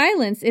 The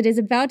violence it is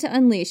about to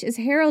unleash is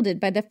heralded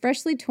by the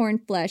freshly torn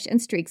flesh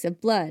and streaks of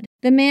blood.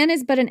 The man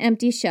is but an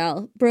empty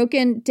shell,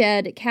 broken,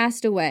 dead,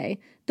 cast away.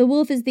 The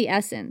wolf is the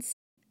essence.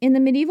 In the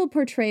medieval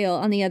portrayal,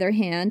 on the other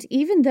hand,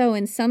 even though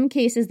in some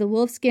cases the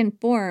wolfskin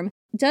form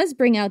does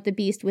bring out the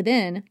beast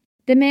within,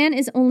 the man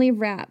is only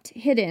wrapped,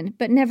 hidden,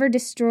 but never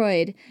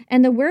destroyed,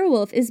 and the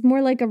werewolf is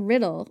more like a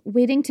riddle,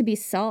 waiting to be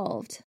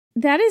solved.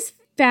 That is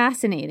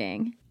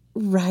fascinating.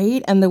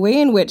 Right? And the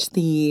way in which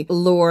the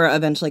lore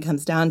eventually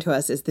comes down to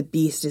us is the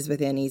beast is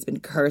within, he's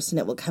been cursed, and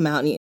it will come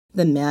out, and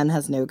the man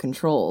has no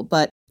control.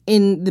 But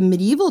in the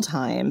medieval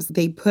times,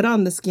 they put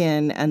on the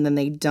skin, and then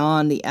they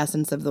don the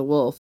essence of the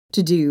wolf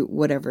to do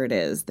whatever it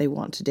is they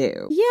want to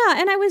do. Yeah,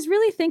 and I was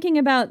really thinking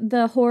about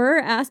the horror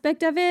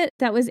aspect of it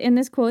that was in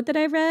this quote that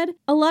I read.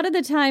 A lot of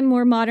the time,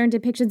 more modern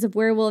depictions of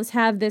werewolves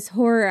have this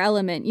horror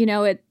element. You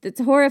know,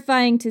 it's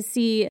horrifying to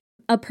see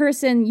a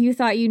person you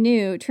thought you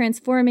knew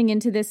transforming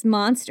into this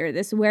monster,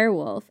 this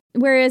werewolf.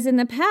 Whereas in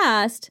the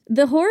past,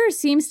 the horror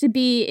seems to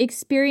be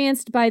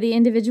experienced by the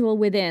individual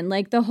within,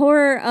 like the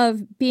horror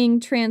of being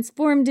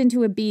transformed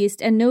into a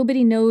beast and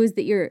nobody knows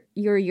that you're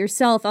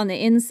yourself on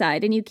the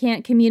inside and you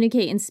can't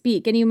communicate and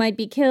speak and you might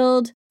be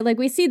killed. Like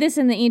we see this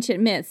in the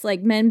ancient myths,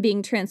 like men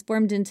being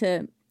transformed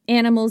into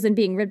animals and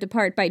being ripped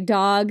apart by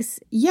dogs.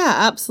 Yeah,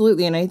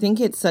 absolutely. And I think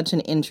it's such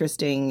an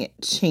interesting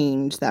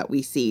change that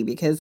we see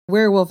because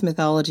werewolf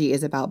mythology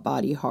is about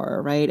body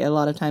horror, right? A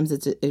lot of times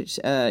it's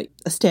a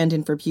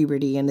stand-in for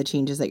puberty and the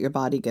changes that your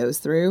body goes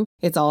through.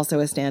 It's also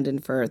a stand-in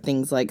for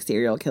things like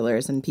serial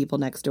killers and people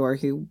next door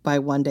who by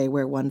one day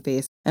wear one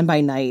face and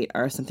by night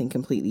are something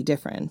completely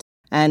different.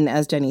 And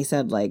as Jenny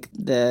said, like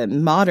the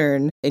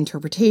modern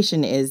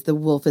interpretation is the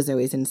wolf is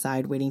always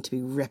inside waiting to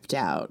be ripped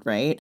out,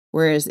 right?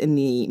 Whereas in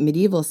the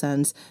medieval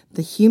sense,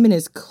 the human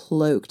is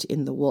cloaked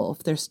in the wolf.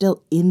 They're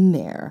still in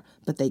there,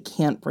 but they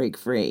can't break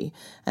free.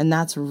 And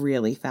that's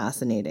really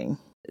fascinating.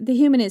 The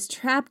human is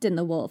trapped in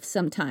the wolf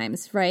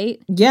sometimes,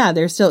 right? Yeah,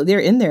 they're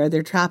in there,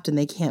 they're trapped and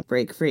they can't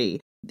break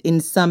free.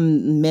 In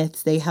some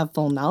myths, they have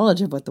full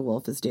knowledge of what the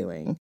wolf is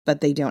doing,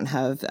 but they don't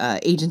have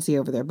agency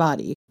over their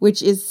body,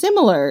 which is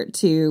similar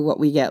to what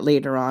we get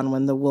later on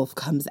when the wolf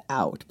comes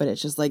out. But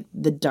it's just like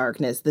the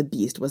darkness, the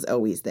beast was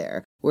always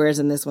there. Whereas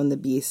in this one, the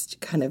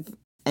beast kind of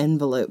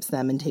envelopes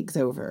them and takes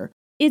over.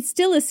 It's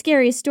still a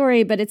scary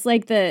story, but it's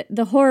like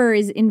the horror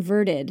is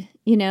inverted,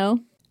 you know?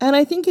 And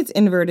I think it's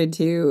inverted,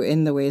 too,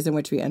 in the ways in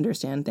which we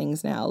understand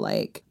things now,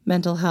 like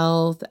mental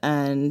health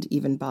and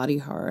even body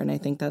horror. And I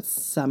think that's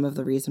some of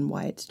the reason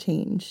why it's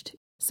changed.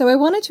 So I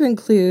wanted to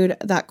include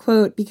that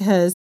quote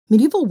because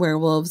medieval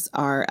werewolves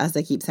are, as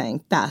I keep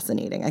saying,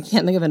 fascinating. I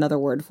can't think of another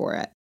word for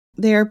it.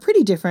 They are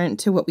pretty different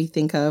to what we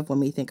think of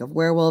when we think of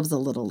werewolves a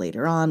little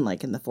later on,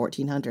 like in the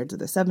 1400s or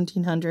the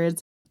 1700s.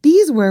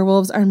 These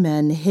werewolves are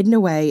men hidden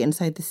away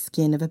inside the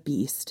skin of a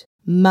beast,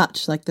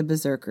 much like the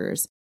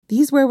berserkers.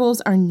 These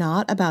werewolves are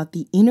not about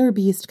the inner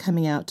beast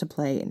coming out to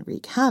play and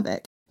wreak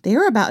havoc. They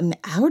are about an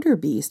outer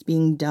beast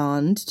being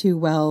donned to,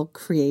 well,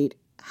 create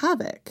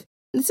havoc.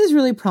 This is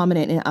really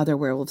prominent in other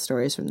werewolf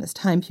stories from this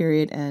time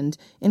period, and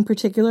in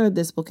particular,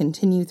 this will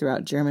continue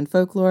throughout German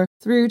folklore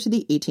through to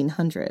the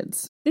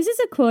 1800s. This is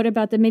a quote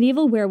about the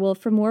medieval werewolf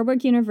from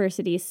Warburg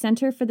University's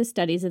Center for the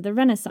Studies of the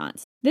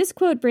Renaissance. This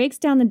quote breaks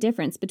down the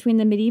difference between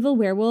the medieval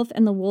werewolf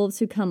and the wolves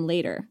who come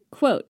later.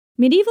 Quote,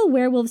 medieval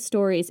werewolf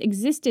stories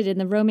existed in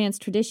the Romance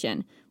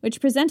tradition,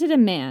 which presented a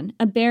man,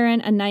 a baron,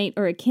 a knight,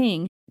 or a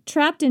king,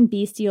 trapped in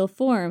bestial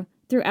form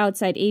through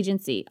outside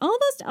agency,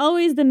 almost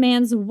always the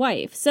man's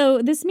wife. So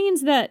this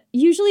means that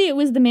usually it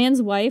was the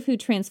man's wife who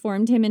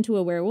transformed him into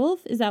a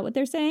werewolf? Is that what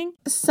they're saying?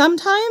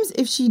 Sometimes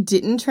if she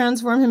didn't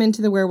transform him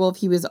into the werewolf,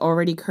 he was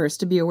already cursed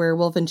to be a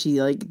werewolf and she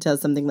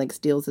does something like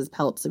steals his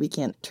pelt so he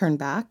can't turn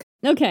back.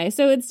 Okay,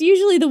 so it's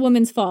usually the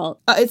woman's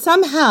fault. It's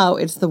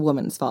the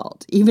woman's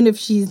fault, even if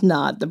she's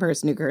not the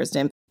person who cursed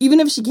him. Even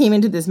if she came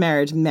into this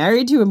marriage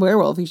married to a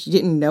werewolf who she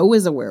didn't know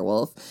was a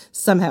werewolf,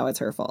 somehow it's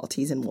her fault.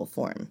 He's in wolf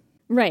form.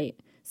 Right.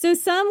 So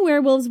some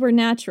werewolves were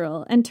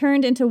natural and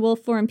turned into wolf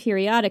form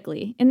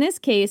periodically. In this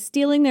case,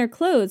 stealing their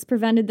clothes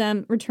prevented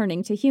them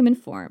returning to human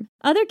form.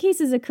 Other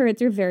cases occurred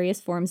through various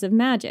forms of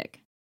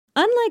magic.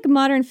 Unlike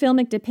modern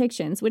filmic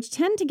depictions, which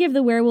tend to give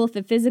the werewolf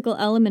a physical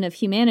element of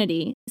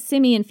humanity,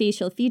 simian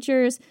facial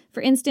features,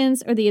 for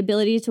instance, or the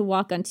ability to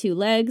walk on two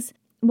legs,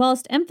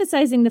 whilst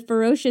emphasizing the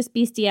ferocious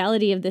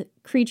bestiality of the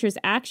creature's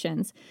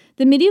actions,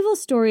 the medieval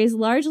stories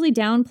largely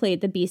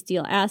downplayed the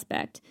bestial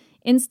aspect.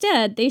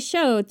 Instead, they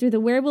showed, through the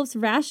werewolf's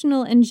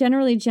rational and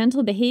generally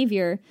gentle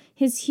behavior,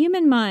 his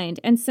human mind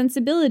and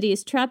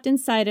sensibilities trapped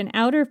inside an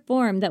outer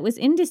form that was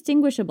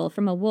indistinguishable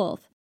from a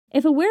wolf.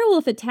 If a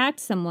werewolf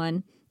attacked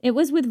someone, it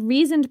was with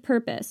reasoned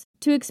purpose,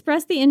 to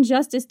express the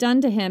injustice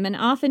done to him and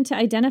often to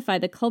identify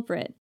the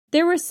culprit.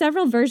 There were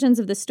several versions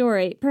of the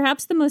story,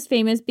 perhaps the most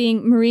famous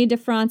being Marie de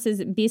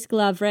France's Bisque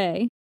la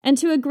Vraie, and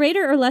to a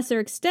greater or lesser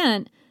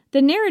extent,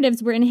 the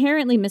narratives were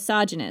inherently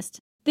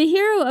misogynist. The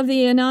hero of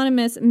the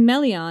anonymous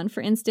Melion,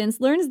 for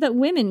instance, learns that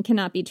women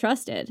cannot be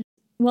trusted.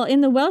 While in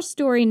the Welsh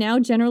story now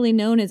generally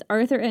known as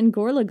Arthur and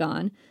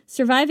Gorlagon,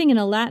 surviving in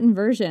a Latin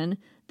version,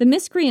 the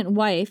miscreant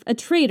wife, a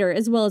traitor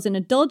as well as an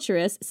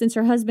adulteress since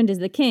her husband is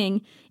the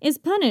king, is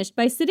punished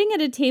by sitting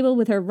at a table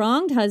with her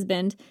wronged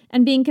husband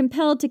and being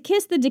compelled to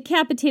kiss the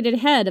decapitated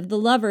head of the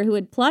lover who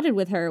had plotted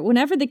with her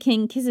whenever the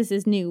king kisses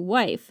his new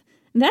wife.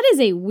 That is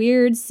a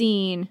weird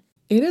scene.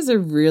 It is a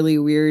really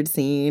weird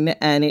scene,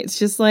 and it's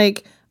just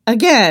like,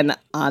 again,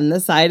 on the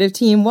side of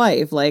team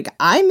wife. Like,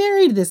 I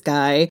married this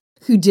guy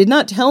who did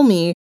not tell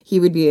me he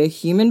would be a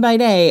human by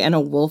day and a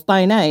wolf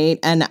by night,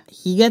 and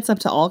he gets up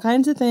to all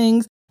kinds of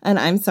things, and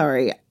I'm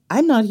sorry,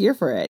 I'm not here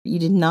for it. You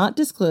did not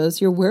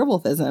disclose your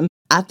werewolfism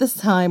at the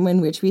time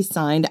in which we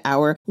signed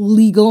our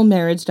legal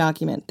marriage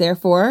document.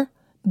 Therefore,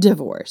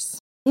 divorce.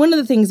 One of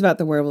the things about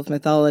the werewolf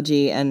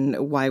mythology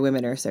and why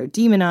women are so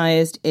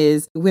demonized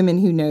is women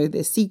who know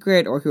this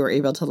secret or who are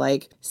able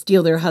to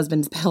steal their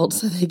husband's pelt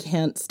so they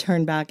can't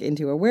turn back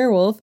into a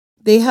werewolf.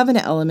 They have an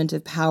element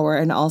of power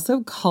and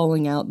also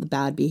calling out the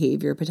bad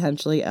behavior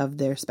potentially of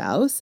their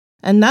spouse.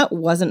 And that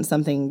wasn't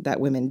something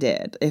that women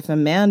did. If a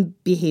man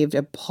behaved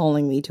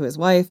appallingly to his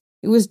wife,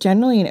 it was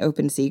generally an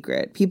open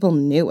secret. People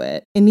knew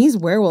it. In these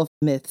werewolf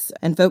myths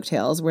and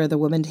folktales where the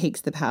woman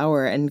takes the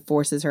power and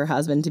forces her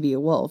husband to be a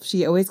wolf,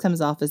 she always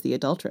comes off as the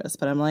adulteress.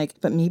 But I'm like,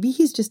 but maybe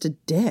he's just a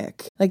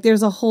dick.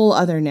 There's a whole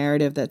other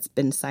narrative that's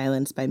been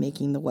silenced by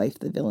making the wife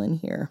the villain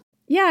here.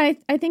 Yeah,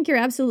 I think you're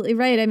absolutely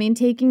right. I mean,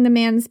 taking the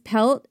man's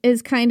pelt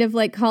is kind of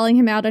like calling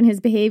him out on his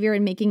behavior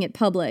and making it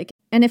public.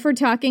 And if we're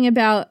talking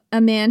about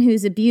a man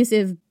who's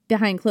abusive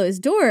behind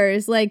closed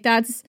doors,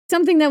 that's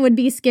something that would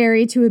be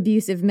scary to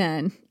abusive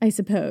men, I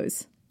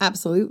suppose.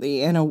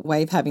 Absolutely. And a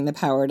wife having the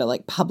power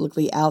to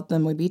publicly out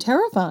them would be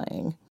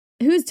terrifying.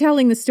 Who's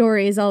telling the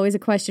story is always a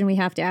question we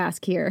have to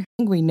ask here. I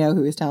think we know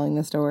who is telling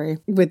the story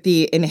with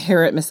the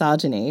inherent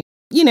misogyny.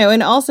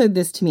 And also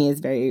this to me is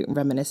very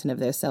reminiscent of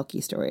those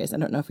Selkie stories. I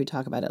don't know if we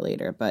talk about it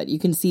later, but you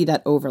can see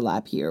that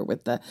overlap here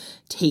with the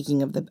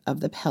taking of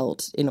the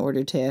pelt in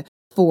order to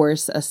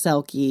force a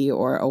Selkie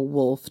or a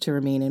wolf to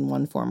remain in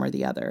one form or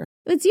the other.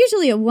 It's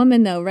usually a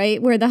woman, though, right?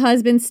 Where the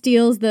husband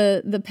steals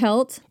the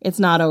pelt. It's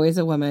not always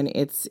a woman.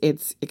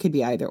 It could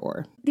be either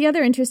or. The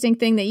other interesting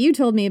thing that you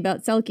told me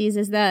about Selkies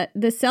is that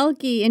the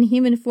Selkie in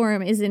human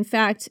form is, in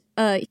fact,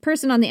 a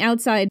person on the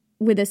outside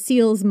with a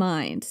seal's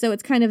mind. So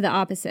it's kind of the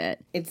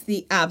opposite. It's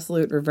the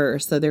absolute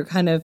reverse. So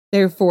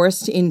they're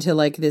forced into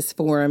this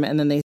form, and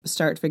then they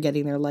start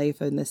forgetting their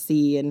life in the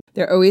sea, and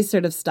they're always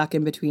sort of stuck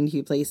in between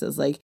two places.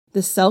 The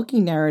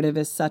Selkie narrative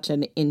is such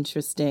an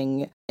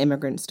interesting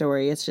immigrant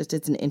story. It's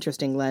an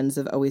interesting lens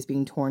of always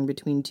being torn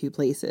between two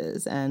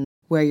places and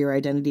where your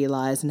identity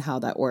lies and how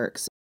that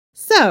works.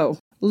 So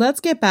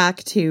let's get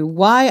back to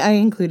why I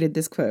included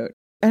this quote.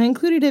 I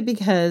included it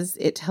because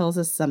it tells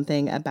us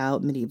something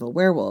about medieval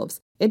werewolves.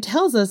 It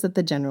tells us that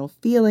the general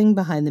feeling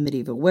behind the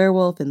medieval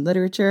werewolf in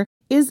literature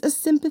is a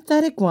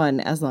sympathetic one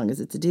as long as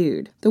it's a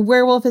dude. The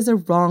werewolf is a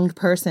wronged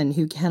person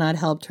who cannot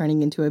help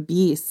turning into a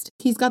beast.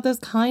 He's got those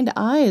kind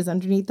eyes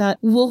underneath that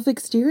wolf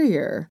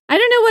exterior. I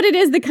don't know what it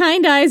is. The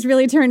kind eyes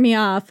really turn me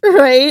off.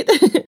 Right?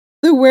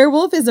 The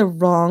werewolf is a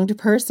wronged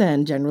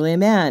person, generally a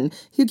man,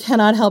 who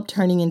cannot help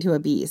turning into a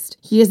beast.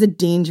 He is a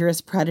dangerous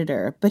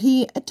predator, but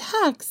he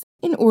attacks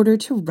in order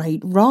to right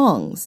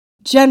wrongs.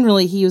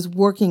 Generally, he is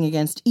working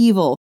against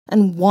evil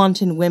and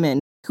wanton women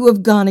who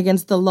have gone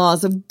against the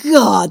laws of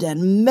God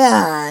and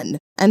man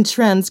and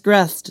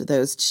transgressed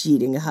those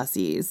cheating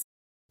hussies.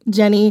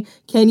 Jenny,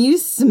 can you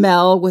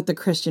smell what the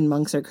Christian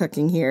monks are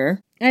cooking here?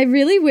 I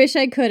really wish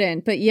I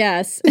couldn't, but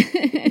yes.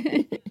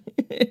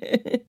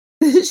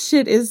 This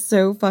shit is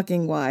so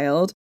fucking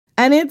wild.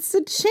 And it's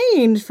a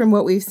change from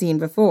what we've seen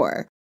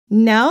before.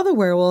 Now the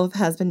werewolf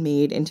has been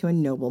made into a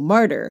noble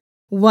martyr,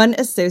 one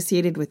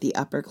associated with the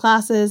upper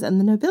classes and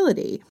the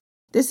nobility.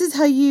 This is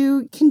how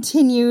you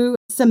continue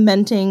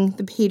cementing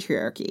the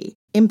patriarchy.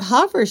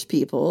 Impoverished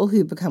people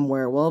who become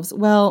werewolves,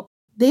 well,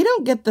 they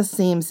don't get the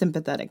same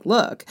sympathetic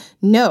look.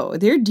 No,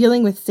 they're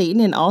dealing with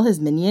Satan and all his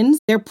minions.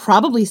 They're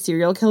probably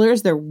serial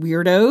killers. They're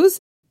weirdos.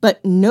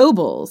 But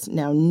nobles,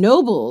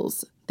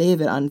 they've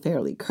been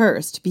unfairly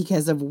cursed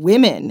because of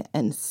women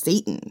and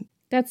Satan.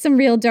 That's some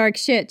real dark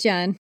shit,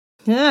 Jen.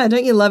 Yeah,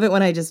 don't you love it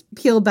when I just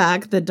peel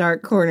back the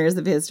dark corners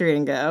of history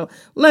and go,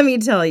 let me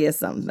tell you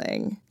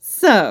something.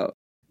 So,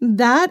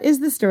 that is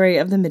the story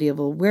of the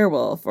medieval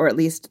werewolf, or at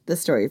least the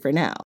story for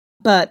now.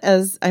 But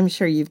as I'm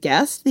sure you've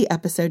guessed, the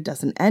episode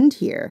doesn't end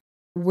here.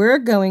 We're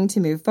going to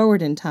move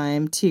forward in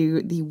time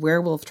to the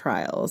werewolf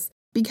trials.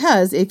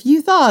 Because if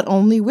you thought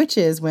only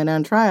witches went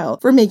on trial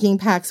for making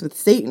pacts with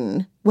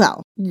Satan,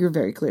 well, you're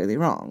very clearly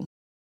wrong.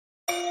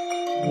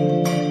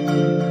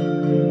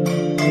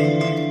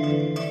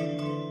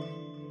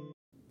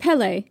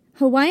 Pele,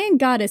 Hawaiian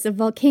goddess of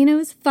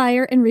volcanoes,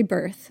 fire, and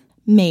rebirth.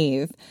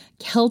 Maeve,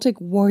 Celtic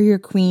warrior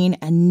queen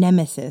and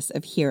nemesis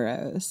of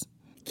heroes.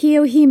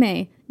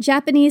 Kiyohime,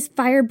 Japanese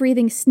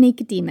fire-breathing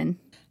snake demon.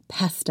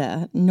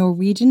 Pesta,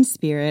 Norwegian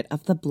spirit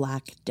of the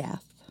Black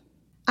Death.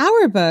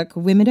 Our book,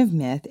 Women of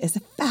Myth, is a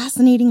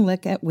fascinating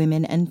look at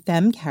women and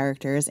femme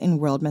characters in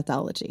world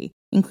mythology,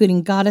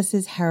 including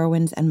goddesses,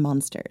 heroines, and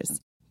monsters.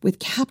 With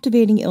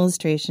captivating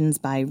illustrations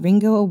by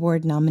Ringo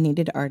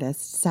Award-nominated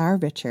artist Sarah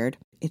Richard,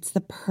 it's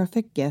the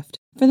perfect gift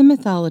for the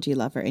mythology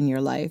lover in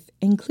your life,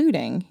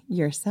 including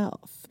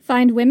yourself.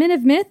 Find Women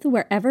of Myth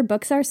wherever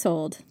books are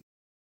sold.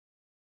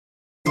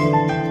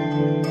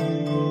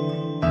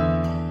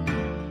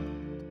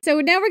 So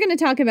now we're going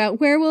to talk about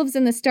werewolves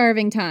in the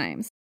starving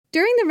times.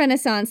 During the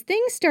Renaissance,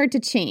 things start to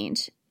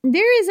change.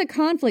 There is a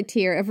conflict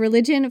here of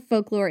religion,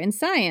 folklore, and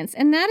science,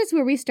 and that is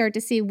where we start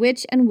to see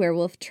witch and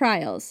werewolf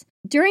trials.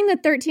 During the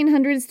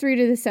 1300s through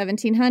to the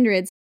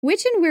 1700s,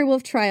 witch and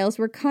werewolf trials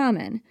were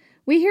common.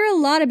 We hear a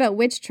lot about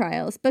witch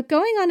trials, but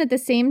going on at the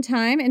same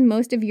time in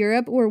most of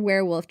Europe were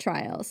werewolf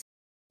trials.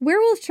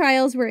 Werewolf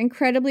trials were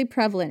incredibly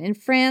prevalent in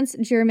France,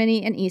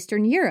 Germany, and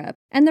Eastern Europe,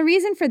 and the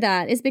reason for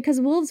that is because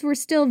wolves were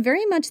still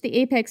very much the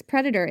apex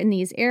predator in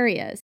these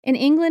areas. In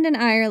England and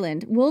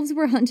Ireland, wolves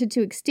were hunted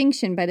to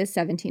extinction by the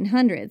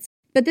 1700s,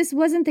 but this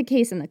wasn't the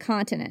case in the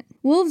continent.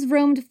 Wolves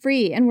roamed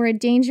free and were a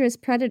dangerous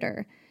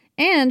predator.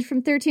 And from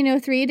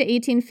 1303 to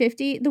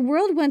 1850, the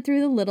world went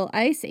through the Little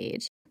Ice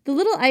Age. The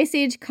Little Ice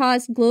Age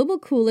caused global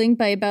cooling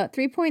by about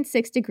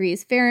 3.6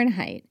 degrees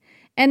Fahrenheit.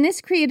 And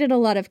this created a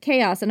lot of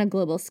chaos on a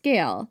global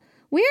scale.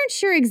 We aren't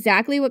sure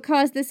exactly what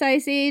caused this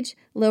ice age.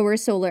 Lower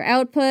solar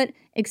output,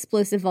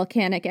 explosive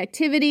volcanic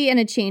activity, and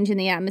a change in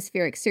the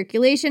atmospheric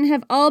circulation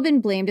have all been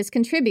blamed as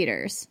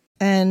contributors.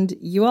 And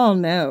you all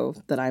know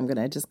that I'm going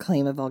to just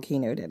claim a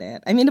volcano did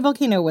it. I mean, a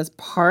volcano was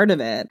part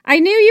of it. I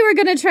knew you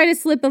were going to try to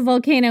slip a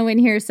volcano in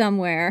here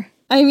somewhere.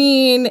 I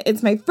mean,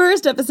 it's my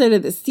first episode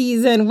of the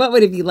season. What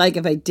would it be like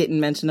if I didn't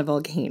mention a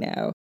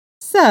volcano?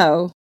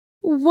 So,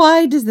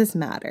 why does this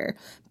matter?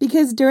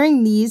 Because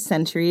during these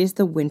centuries,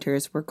 the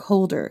winters were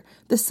colder,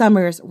 the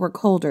summers were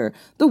colder,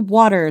 the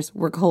waters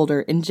were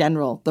colder. In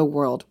general, the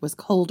world was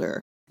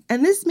colder.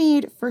 And this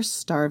made for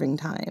starving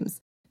times.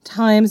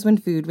 Times when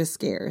food was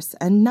scarce,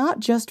 and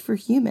not just for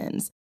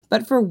humans,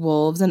 but for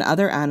wolves and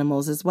other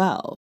animals as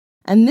well.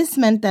 And this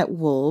meant that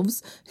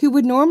wolves, who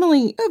would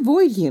normally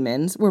avoid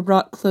humans, were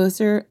brought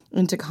closer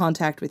into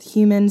contact with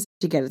humans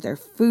to get at their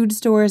food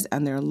stores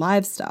and their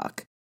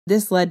livestock.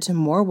 This led to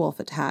more wolf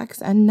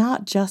attacks, and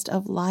not just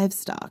of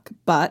livestock,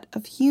 but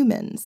of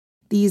humans.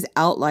 These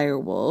outlier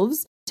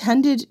wolves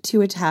tended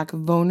to attack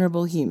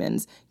vulnerable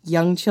humans,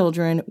 young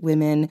children,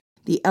 women,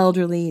 the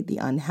elderly, the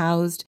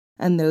unhoused,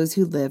 and those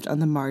who lived on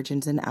the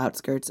margins and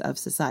outskirts of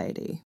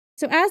society.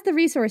 So as the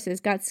resources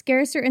got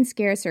scarcer and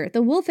scarcer,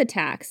 the wolf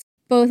attacks,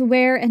 both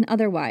were and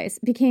otherwise,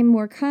 became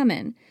more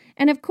common.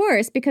 And of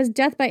course, because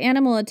death by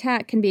animal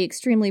attack can be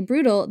extremely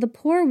brutal, the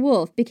poor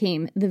wolf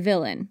became the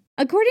villain.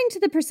 According to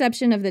the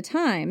perception of the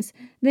times,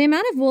 the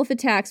amount of wolf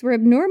attacks were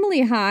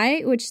abnormally high,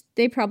 which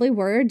they probably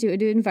were due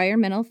to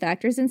environmental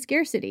factors and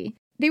scarcity.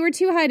 They were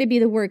too high to be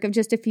the work of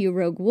just a few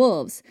rogue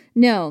wolves.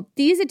 No,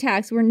 these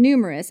attacks were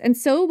numerous and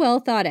so well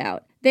thought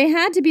out. They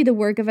had to be the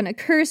work of an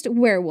accursed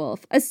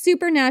werewolf, a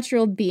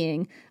supernatural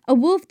being, a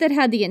wolf that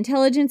had the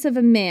intelligence of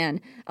a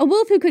man, a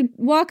wolf who could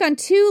walk on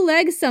two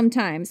legs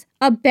sometimes,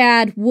 a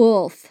bad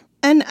wolf.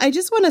 And I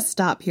just want to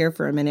stop here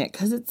for a minute,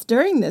 because it's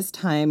during this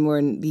time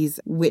when these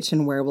witch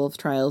and werewolf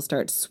trials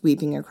start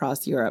sweeping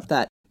across Europe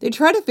that they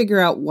try to figure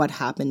out what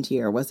happened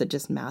here. Was it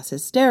just mass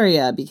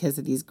hysteria because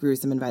of these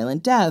gruesome and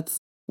violent deaths?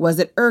 Was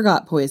it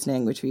ergot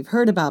poisoning, which we've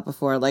heard about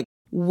before? Like,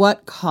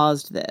 what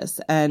caused this.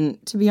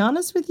 And to be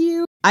honest with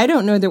you, I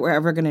don't know that we're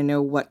ever going to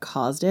know what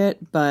caused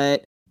it,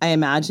 but I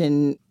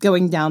imagine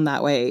going down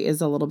that way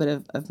is a little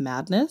bit of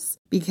madness,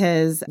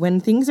 because when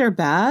things are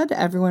bad,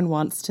 everyone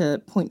wants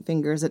to point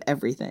fingers at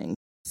everything.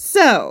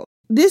 So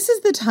this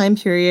is the time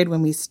period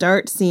when we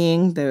start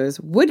seeing those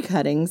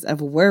woodcuttings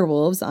of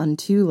werewolves on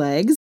two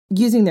legs,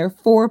 using their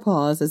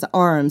forepaws as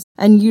arms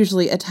and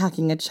usually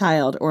attacking a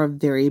child or a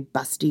very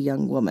busty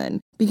young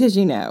woman. Because,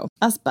 you know,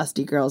 us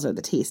busty girls are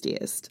the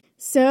tastiest.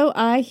 So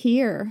I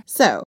hear.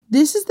 So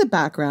this is the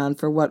background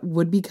for what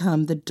would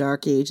become the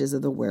dark ages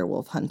of the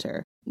werewolf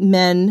hunter.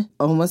 Men,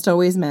 almost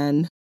always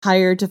men,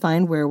 hired to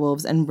find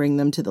werewolves and bring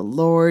them to the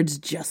Lord's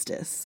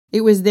justice.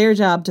 It was their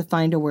job to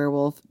find a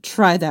werewolf,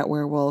 try that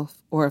werewolf,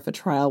 or if a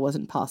trial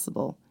wasn't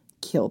possible,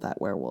 kill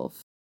that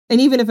werewolf. And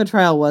even if a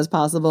trial was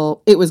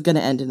possible, it was going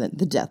to end in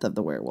the death of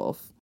the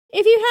werewolf.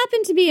 If you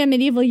happen to be a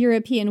medieval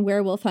European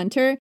werewolf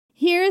hunter,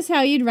 here's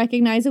how you'd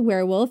recognize a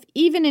werewolf,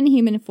 even in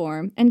human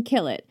form, and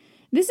kill it.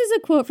 This is a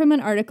quote from an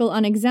article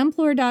on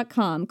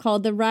Exemplar.com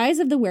called The Rise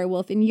of the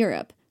Werewolf in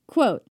Europe.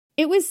 Quote,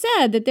 "It was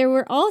said that there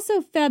were also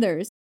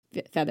feathers.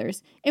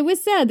 It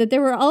was said that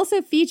there were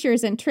also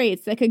features and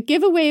traits that could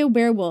give away a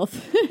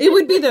werewolf." It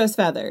would be those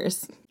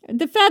feathers.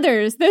 The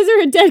feathers. Those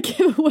are a dead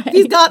giveaway.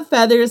 He's got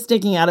feathers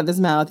sticking out of his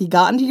mouth. He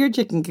got into your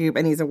chicken coop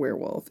and he's a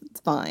werewolf. It's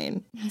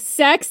fine.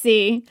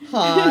 Sexy.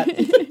 Hot.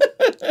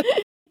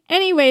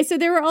 Anyway, so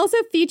there were also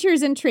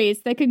features and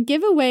traits that could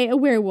give away a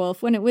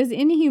werewolf when it was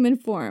in human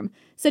form,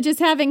 such as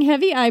having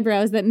heavy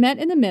eyebrows that met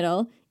in the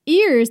middle,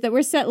 ears that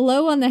were set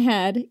low on the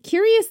head,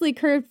 curiously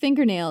curved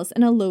fingernails,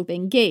 and a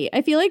loping gait.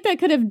 I feel like that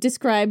could have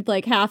described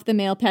like half the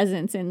male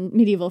peasants in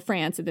medieval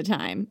France at the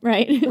time,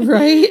 right?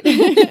 Right.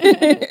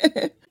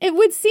 It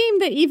would seem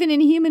that even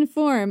in human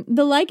form,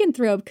 the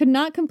lycanthrope could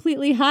not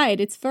completely hide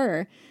its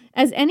fur,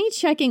 as any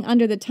checking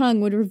under the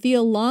tongue would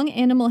reveal long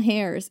animal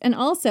hairs, and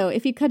also,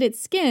 if you cut its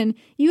skin,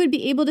 you would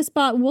be able to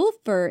spot wolf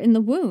fur in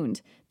the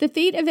wound. The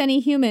fate of any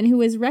human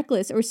who is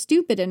reckless or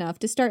stupid enough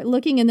to start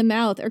looking in the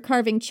mouth or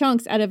carving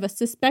chunks out of a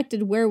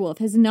suspected werewolf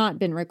has not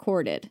been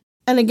recorded.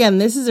 And again,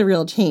 this is a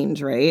real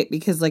change, right?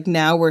 Because like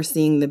now we're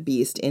seeing the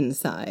beast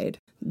inside.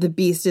 The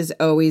beast is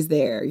always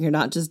there. You're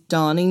not just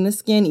donning the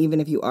skin. Even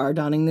if you are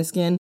donning the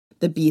skin,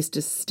 the beast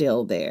is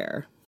still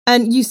there.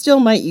 And you still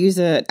might use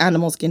an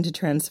animal skin to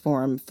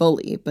transform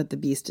fully, but the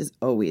beast is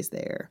always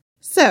there.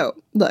 So,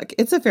 look,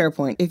 it's a fair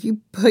point. If you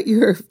put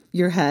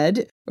your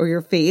head or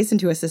your face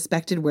into a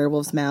suspected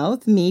werewolf's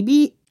mouth,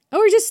 maybe...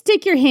 Or just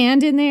stick your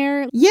hand in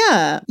there.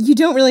 Yeah, you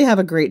don't really have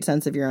a great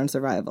sense of your own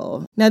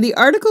survival. Now, the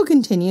article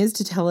continues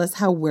to tell us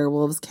how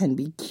werewolves can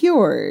be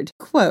cured.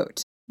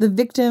 Quote, "The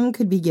victim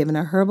could be given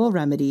a herbal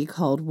remedy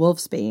called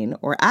wolfsbane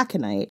or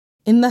aconite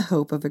in the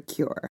hope of a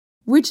cure,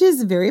 which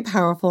is very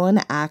powerful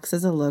and acts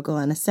as a local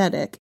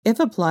anesthetic if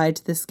applied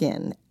to the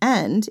skin,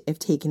 and, if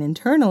taken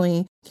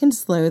internally, can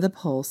slow the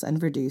pulse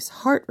and reduce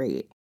heart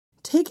rate.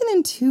 Taken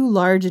in too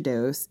large a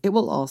dose, it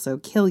will also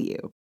kill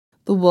you.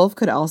 The wolf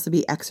could also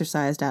be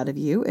exorcised out of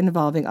you,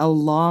 involving a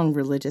long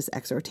religious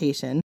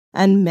exhortation,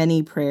 and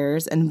many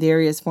prayers and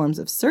various forms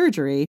of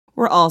surgery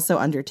were also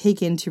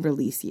undertaken to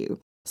release you,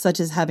 such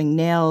as having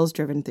nails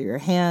driven through your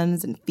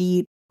hands and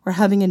feet, or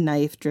having a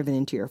knife driven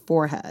into your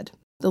forehead.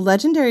 The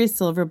legendary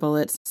silver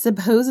bullets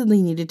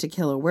supposedly needed to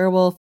kill a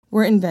werewolf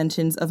were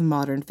inventions of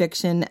modern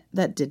fiction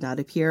that did not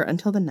appear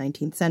until the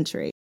 19th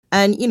century.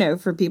 And, you know,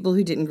 for people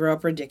who didn't grow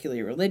up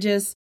ridiculously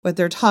religious, what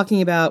they're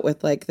talking about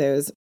with like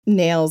those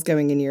nails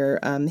going in your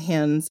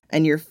hands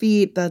and your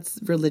feet, that's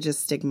religious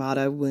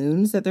stigmata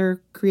wounds that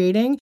they're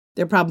creating.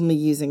 They're probably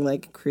using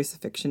like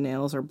crucifixion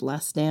nails or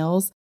blessed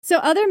nails. So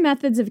other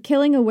methods of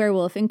killing a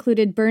werewolf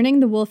included burning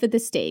the wolf at the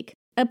stake,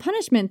 a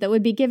punishment that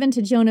would be given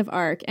to Joan of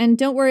Arc. And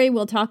don't worry,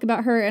 we'll talk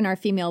about her in our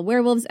Female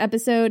Werewolves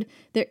episode.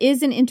 There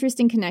is an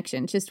interesting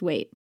connection, just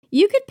wait.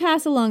 You could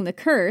pass along the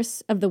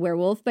curse of the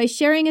werewolf by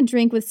sharing a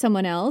drink with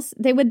someone else.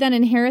 They would then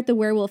inherit the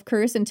werewolf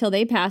curse until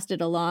they passed it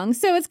along.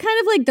 So it's kind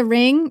of like The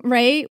Ring,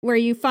 right? Where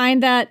you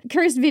find that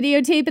cursed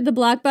videotape at the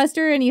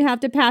Blockbuster and you have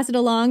to pass it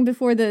along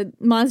before the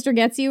monster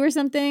gets you or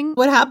something.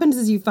 What happens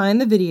is you find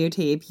the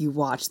videotape, you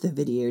watch the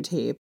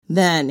videotape.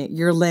 Then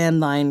your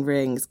landline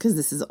rings, because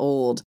this is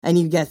old, and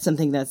you get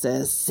something that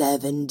says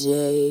 7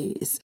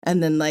 days.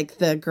 And then, like,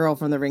 the girl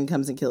from The Ring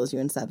comes and kills you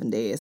in 7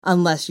 days,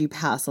 unless you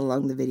pass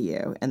along the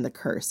video and the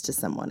curse to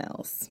someone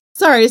else.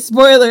 Sorry,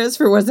 spoilers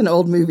for what's an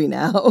old movie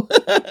now.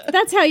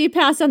 That's how you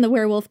pass on the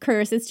werewolf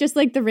curse. It's just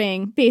like The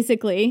Ring,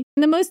 basically.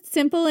 And the most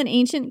simple and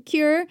ancient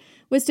cure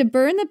was to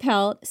burn the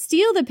pelt,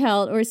 steal the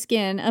pelt or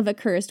skin of a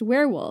cursed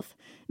werewolf.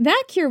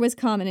 That cure was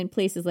common in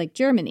places like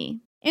Germany.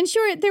 In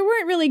short, there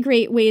weren't really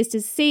great ways to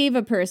save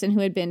a person who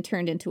had been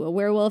turned into a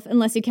werewolf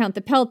unless you count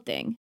the pelt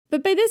thing.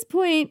 But by this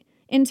point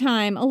in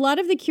time, a lot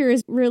of the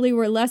cures really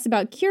were less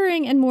about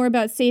curing and more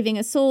about saving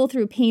a soul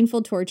through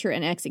painful torture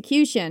and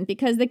execution,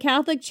 because the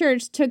Catholic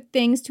Church took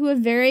things to a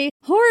very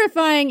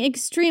horrifying,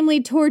 extremely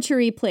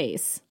torture-y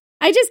place.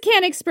 I just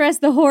can't express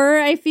the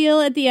horror I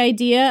feel at the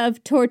idea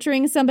of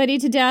torturing somebody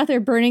to death or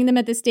burning them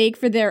at the stake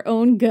for their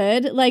own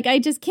good. Like, I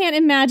just can't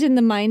imagine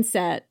the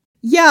mindset.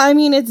 Yeah, I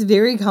mean, it's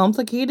very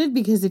complicated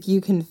because if you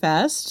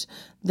confessed,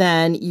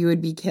 then you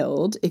would be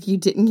killed. If you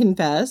didn't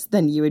confess,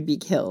 then you would be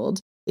killed.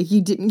 If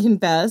you didn't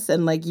confess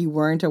and like you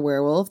weren't a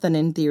werewolf, then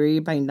in theory,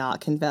 by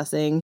not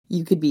confessing,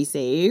 you could be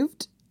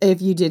saved.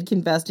 If you did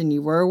confess and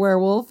you were a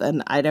werewolf,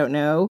 and I don't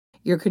know,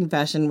 your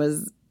confession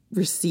was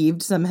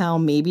received somehow,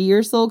 maybe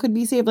your soul could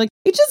be saved. Like,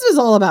 it just was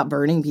all about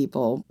burning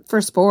people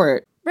for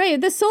sport.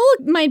 Right. The soul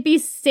might be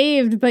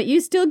saved, but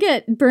you still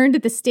get burned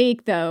at the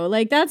stake, though.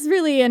 Like, that's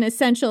really an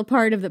essential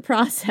part of the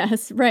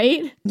process,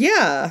 right?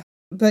 Yeah.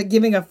 But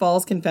giving a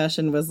false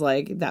confession was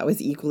like, that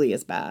was equally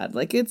as bad.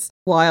 Like, it's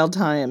wild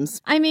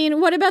times. I mean,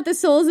 what about the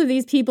souls of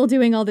these people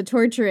doing all the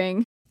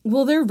torturing?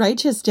 Well, they're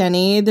righteous,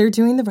 Jenny. They're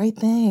doing the right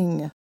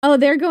thing. Oh,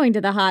 they're going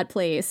to the hot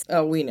place.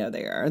 Oh, we know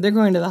they are. They're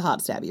going to the hot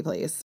stabby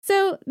place.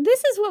 So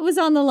this is what was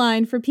on the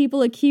line for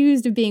people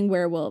accused of being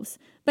werewolves.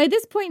 By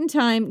this point in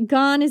time,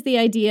 gone is the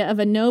idea of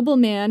a noble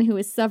man who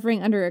is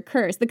suffering under a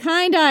curse. The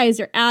kind eyes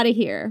are out of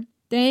here.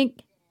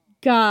 Thank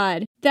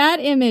God. That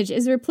image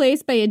is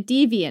replaced by a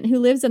deviant who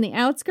lives on the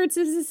outskirts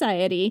of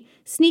society,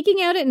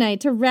 sneaking out at night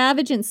to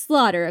ravage and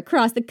slaughter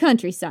across the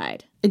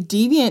countryside. A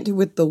deviant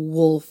with the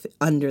wolf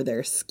under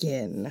their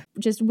skin.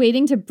 Just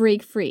waiting to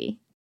break free.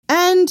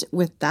 And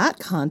with that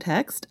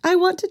context, I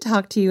want to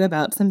talk to you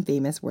about some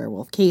famous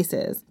werewolf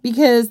cases,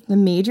 because the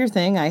major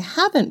thing I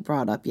haven't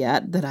brought up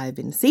yet that I've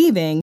been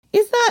saving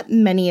is that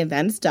many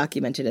events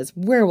documented as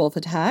werewolf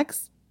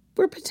attacks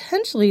were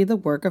potentially the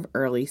work of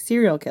early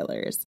serial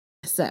killers.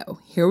 So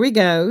here we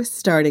go,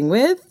 starting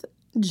with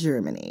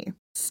Germany.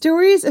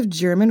 Stories of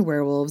German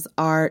werewolves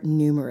are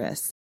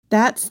numerous.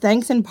 That's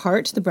thanks in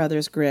part to the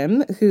Brothers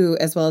Grimm, who,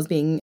 as well as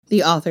being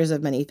the authors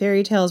of many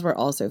fairy tales, were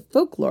also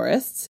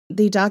folklorists.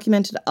 They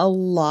documented a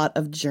lot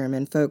of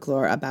German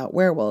folklore about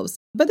werewolves.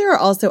 But there are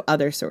also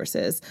other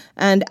sources,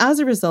 and as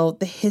a result,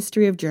 the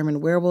history of German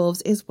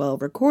werewolves is well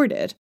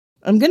recorded.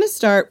 I'm going to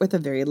start with a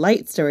very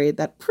light story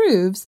that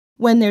proves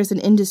when there's an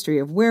industry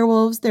of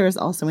werewolves, there is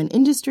also an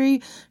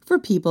industry for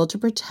people to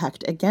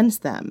protect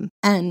against them.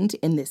 And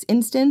in this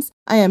instance,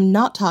 I am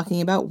not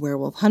talking about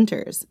werewolf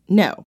hunters.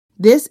 No,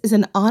 this is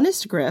an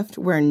honest grift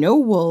where no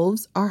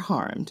wolves are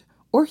harmed.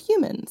 Or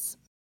humans.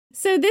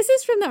 So this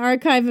is from the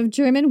archive of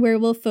German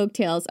werewolf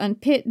folktales on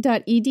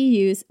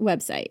pit.edu's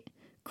website.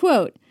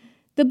 Quote,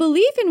 "The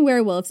belief in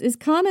werewolves is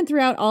common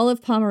throughout all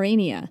of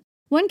Pomerania.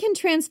 One can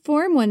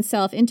transform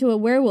oneself into a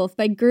werewolf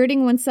by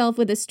girding oneself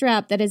with a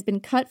strap that has been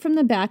cut from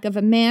the back of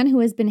a man who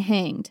has been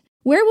hanged.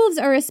 Werewolves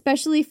are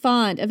especially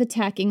fond of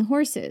attacking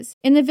horses.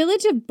 In the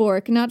village of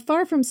Bork, not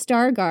far from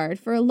Stargard,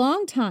 for a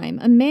long time,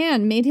 a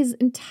man made his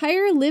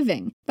entire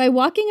living by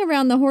walking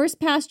around the horse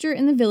pasture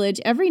in the village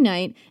every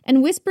night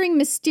and whispering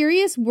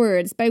mysterious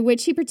words by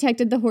which he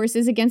protected the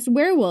horses against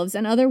werewolves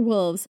and other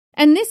wolves,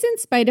 and this in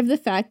spite of the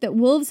fact that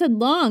wolves had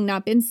long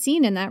not been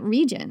seen in that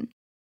region."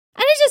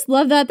 And I just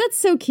love that. That's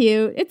so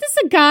cute. It's just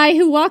a guy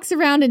who walks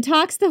around and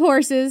talks to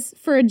horses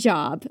for a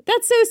job.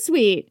 That's so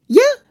sweet.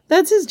 Yeah.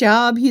 That's his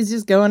job. He's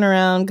just going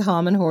around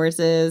calming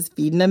horses,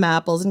 feeding them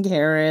apples and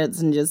carrots,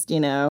 and just,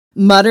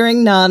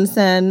 muttering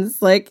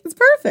nonsense. Like, it's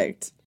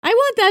perfect. I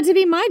want that to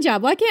be my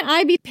job. Why can't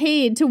I be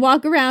paid to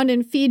walk around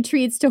and feed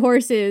treats to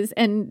horses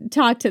and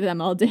talk to them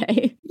all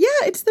day? Yeah,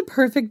 it's the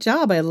perfect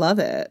job. I love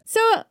it.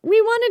 So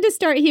we wanted to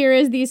start here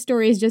as these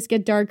stories just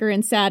get darker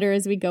and sadder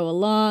as we go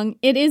along.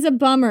 It is a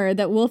bummer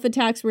that wolf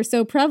attacks were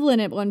so prevalent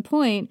at one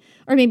point,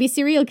 or maybe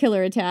serial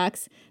killer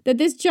attacks, that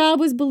this job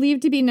was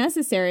believed to be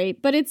necessary,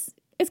 but it's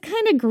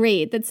kind of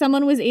great that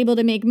someone was able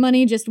to make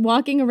money just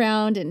walking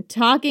around and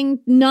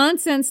talking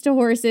nonsense to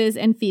horses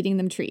and feeding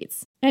them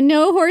treats. And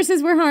no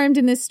horses were harmed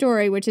in this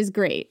story, which is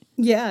great.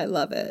 Yeah, I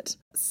love it.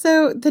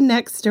 So the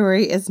next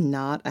story is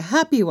not a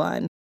happy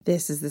one.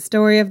 This is the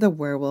story of the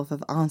werewolf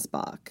of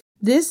Ansbach.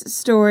 This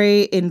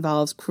story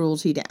involves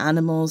cruelty to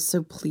animals,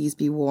 so please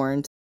be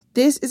warned.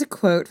 This is a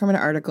quote from an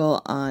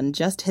article on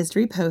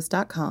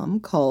justhistorypost.com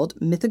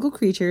called Mythical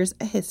Creatures,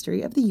 A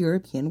History of the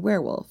European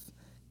Werewolf.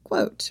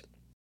 Quote,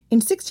 "In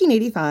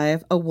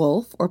 1685, a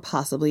wolf, or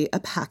possibly a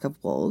pack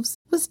of wolves,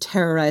 was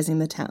terrorizing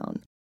the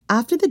town.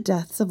 After the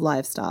deaths of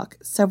livestock,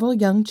 several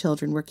young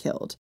children were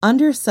killed.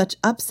 Under such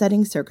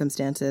upsetting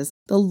circumstances,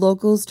 the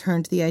locals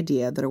turned to the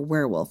idea that a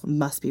werewolf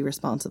must be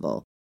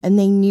responsible, and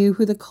they knew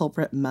who the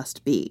culprit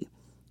must be.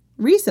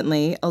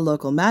 Recently, a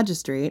local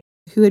magistrate,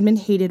 who had been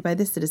hated by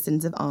the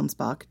citizens of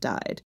Ansbach,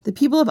 died. The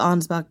people of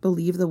Ansbach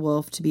believed the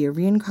wolf to be a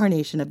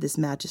reincarnation of this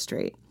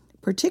magistrate,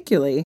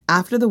 particularly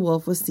after the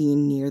wolf was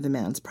seen near the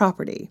man's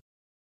property.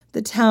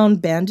 The town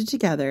banded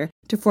together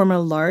to form a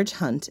large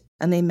hunt,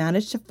 and they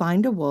managed to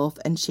find a wolf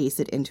and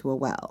chase it into a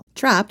well.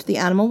 Trapped, the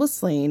animal was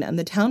slain, and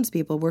the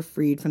townspeople were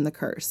freed from the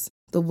curse.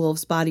 The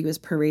wolf's body was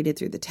paraded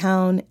through the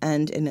town,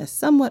 and in a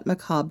somewhat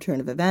macabre turn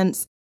of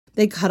events,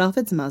 they cut off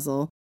its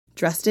muzzle,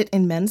 dressed it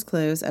in men's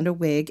clothes and a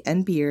wig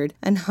and beard,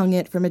 and hung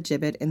it from a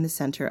gibbet in the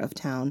center of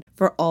town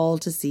for all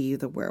to see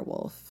the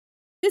werewolf."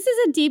 This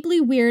is a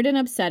deeply weird and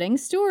upsetting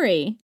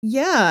story.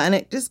 Yeah, and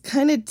it just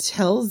kind of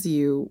tells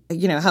you,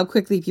 how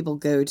quickly people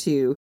go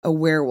to a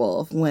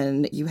werewolf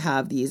when you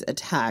have these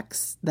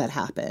attacks that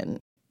happen.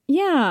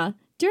 Yeah.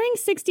 During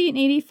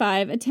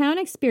 1685, a town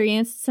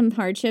experienced some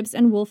hardships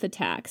and wolf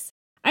attacks.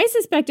 I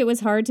suspect it was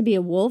hard to be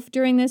a wolf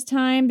during this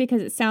time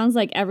because it sounds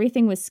like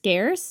everything was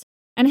scarce.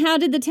 And how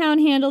did the town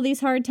handle these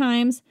hard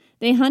times?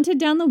 They hunted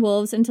down the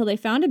wolves until they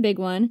found a big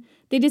one.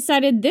 They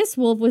decided this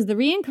wolf was the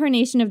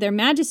reincarnation of their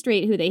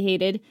magistrate who they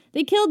hated.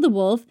 They killed the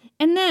wolf,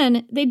 and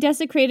then they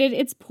desecrated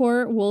its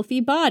poor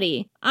wolfy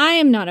body. I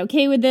am not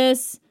okay with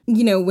this.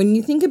 You know, when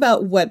you think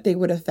about what they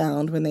would have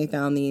found when they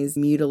found these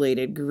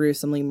mutilated,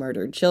 gruesomely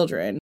murdered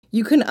children,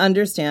 you can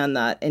understand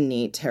that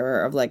innate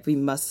terror of like, we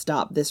must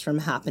stop this from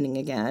happening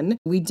again.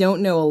 We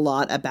don't know a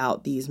lot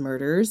about these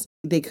murders.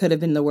 They could have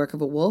been the work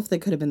of a wolf. They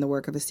could have been the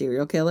work of a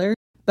serial killer.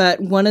 But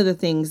one of the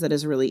things that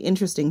is really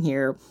interesting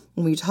here,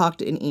 when we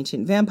talked in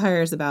Ancient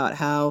Vampires about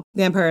how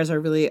vampires are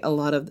really a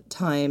lot of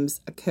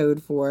times a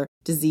code for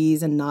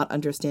disease and not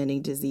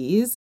understanding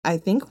disease, I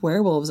think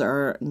werewolves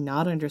are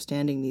not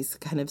understanding these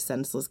kind of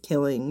senseless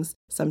killings,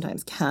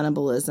 sometimes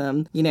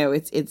cannibalism. You know,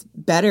 it's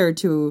better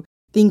to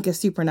think a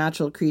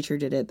supernatural creature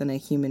did it than a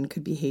human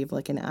could behave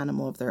like an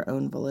animal of their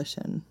own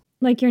volition.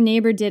 Like your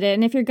neighbor did it.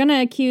 And if you're going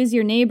to accuse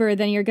your neighbor,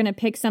 then you're going to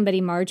pick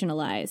somebody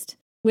marginalized,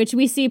 which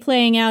we see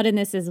playing out in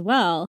this as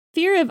well.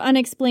 Fear of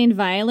unexplained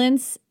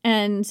violence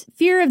and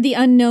fear of the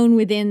unknown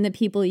within the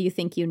people you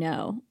think you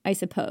know, I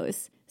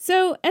suppose.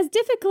 So, as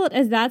difficult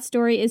as that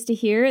story is to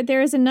hear,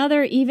 there is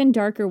another even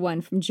darker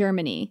one from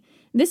Germany.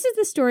 This is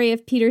the story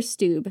of Peter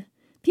Stube.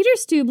 Peter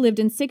Stube lived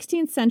in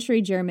 16th century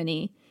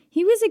Germany.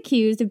 He was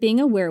accused of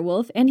being a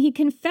werewolf, and he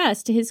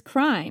confessed to his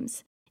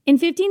crimes. In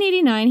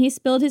 1589, he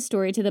spilled his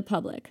story to the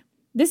public.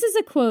 This is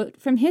a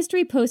quote from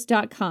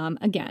historypost.com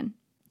again.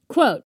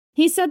 Quote,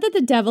 "He said that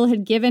the devil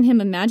had given him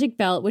a magic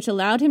belt which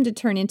allowed him to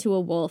turn into a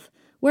wolf,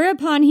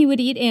 whereupon he would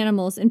eat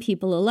animals and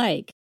people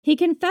alike. He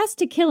confessed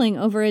to killing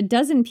over a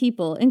dozen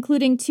people,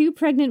 including 2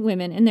 pregnant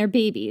women and their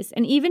babies,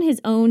 and even his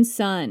own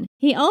son.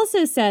 He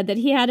also said that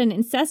he had an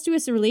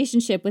incestuous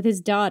relationship with his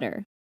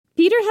daughter.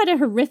 Peter had a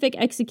horrific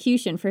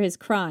execution for his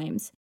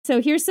crimes.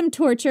 So here's some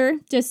torture,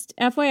 just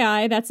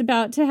FYI, that's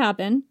about to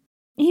happen.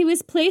 He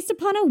was placed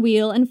upon a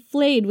wheel and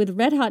flayed with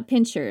red-hot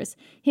pincers.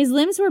 His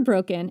limbs were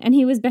broken, and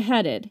he was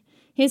beheaded.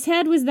 His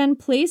head was then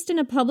placed in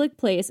a public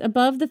place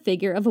above the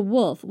figure of a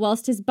wolf,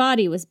 whilst his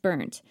body was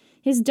burnt.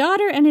 His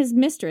daughter and his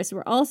mistress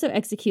were also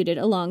executed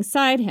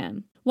alongside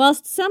him.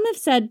 Whilst some have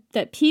said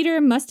that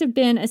Peter must have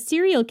been a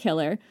serial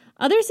killer,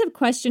 others have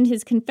questioned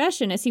his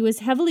confession as he was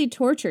heavily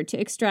tortured to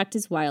extract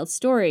his wild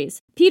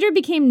stories. Peter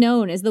became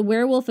known as the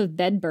Werewolf of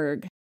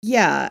Bedburg."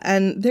 Yeah,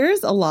 and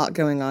there's a lot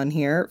going on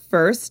here.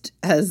 First,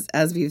 as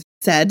we've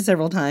said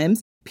several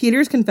times,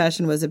 Peter's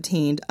confession was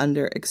obtained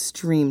under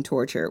extreme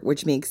torture,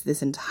 which makes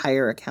this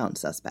entire account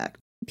suspect.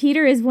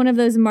 Peter is one of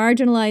those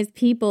marginalized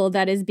people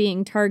that is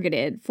being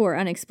targeted for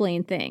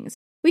unexplained things.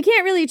 We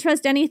can't really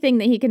trust anything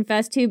that he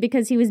confessed to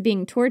because he was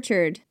being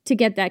tortured to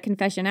get that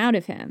confession out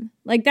of him.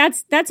 Like,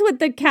 that's what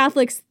the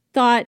Catholics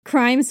thought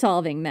crime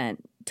solving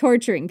meant,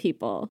 torturing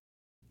people.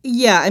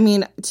 Yeah, I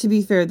mean, to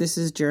be fair, this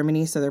is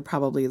Germany, so they're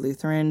probably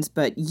Lutherans,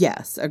 but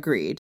yes,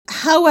 agreed.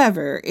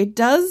 However, it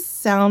does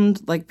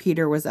sound like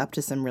Peter was up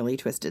to some really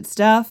twisted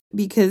stuff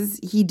because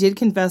he did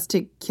confess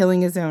to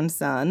killing his own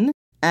son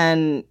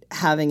and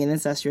having an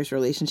incestuous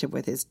relationship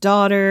with his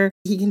daughter.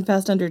 He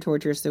confessed under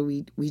torture, so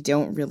we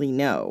don't really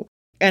know.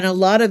 And a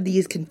lot of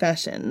these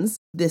confessions,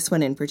 this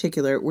one in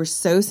particular, were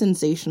so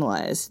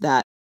sensationalized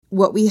that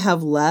what we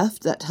have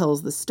left that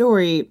tells the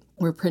story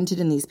were printed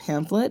in these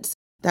pamphlets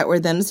that were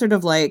then sort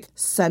of like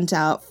sent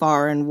out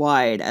far and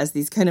wide as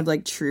these kind of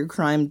like true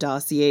crime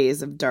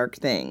dossiers of dark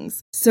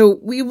things. So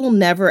we will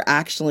never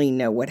actually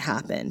know what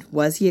happened.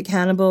 Was he a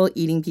cannibal,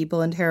 eating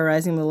people and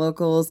terrorizing the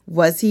locals?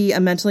 Was he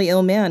a mentally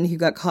ill man who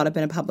got caught up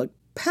in a public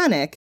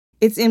panic?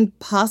 It's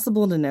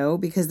impossible to know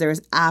because there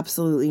is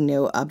absolutely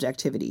no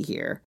objectivity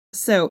here.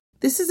 So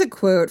this is a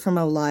quote from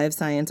a Live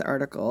Science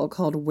article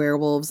called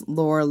Werewolves,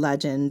 Lore,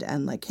 Legend,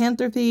 and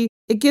Lycanthropy.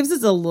 It gives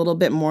us a little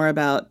bit more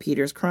about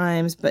Peter's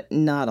crimes, but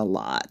not a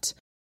lot.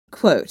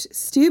 Quote,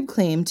 "Stube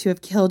claimed to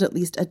have killed at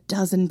least a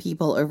dozen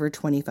people over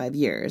 25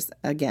 years.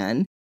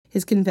 Again,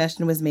 his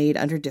confession was made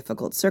under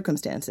difficult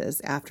circumstances,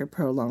 after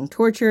prolonged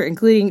torture,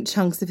 including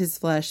chunks of his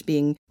flesh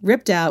being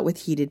ripped out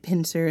with heated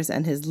pincers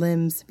and his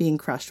limbs being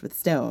crushed with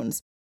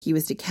stones. He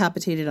was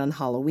decapitated on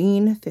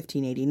Halloween,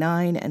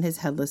 1589, and his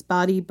headless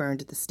body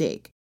burned at the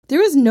stake.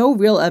 There is no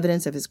real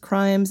evidence of his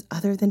crimes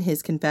other than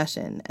his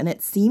confession, and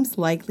it seems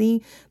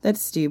likely that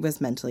Stube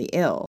was mentally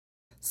ill.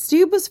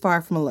 Stube was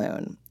far from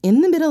alone. In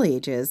the Middle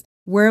Ages,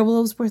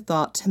 werewolves were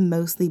thought to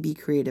mostly be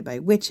created by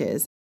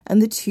witches,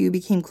 and the two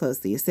became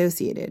closely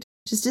associated.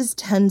 Just as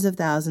tens of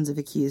thousands of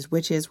accused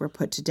witches were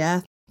put to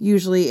death,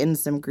 usually in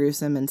some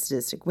gruesome and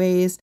sadistic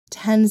ways,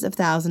 tens of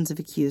thousands of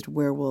accused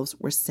werewolves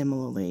were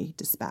similarly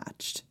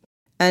dispatched.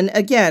 And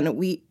again,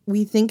 we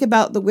think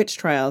about the witch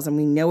trials and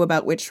we know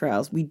about witch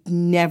trials. We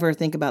never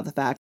think about the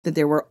fact that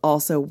there were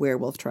also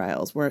werewolf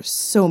trials where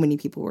so many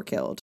people were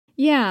killed.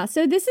 Yeah,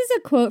 so this is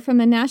a quote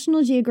from a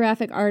National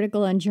Geographic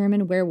article on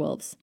German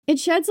werewolves. It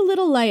sheds a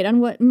little light on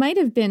what might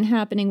have been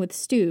happening with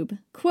Stube.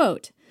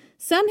 Quote,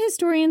 Some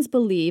historians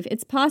believe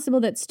it's possible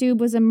that Stube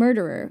was a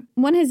murderer.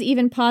 One has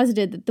even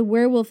posited that the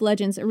werewolf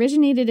legends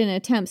originated in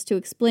attempts to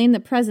explain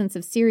the presence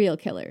of serial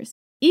killers.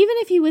 Even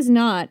if he was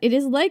not, it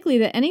is likely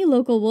that any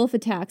local wolf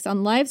attacks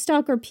on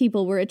livestock or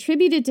people were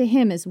attributed to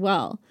him as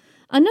well.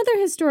 Another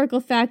historical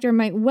factor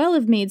might well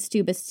have made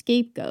Stube a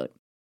scapegoat.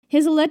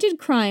 His alleged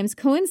crimes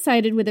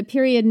coincided with a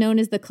period known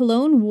as the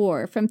Cologne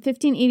War from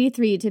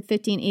 1583 to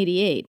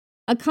 1588,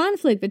 a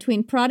conflict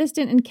between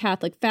Protestant and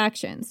Catholic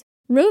factions.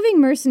 Roving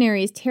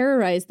mercenaries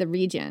terrorized the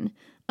region.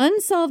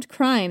 Unsolved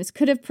crimes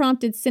could have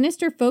prompted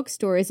sinister folk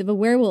stories of a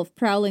werewolf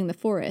prowling the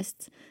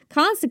forests.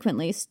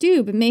 Consequently,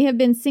 Stube may have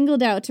been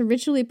singled out to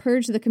ritually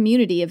purge the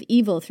community of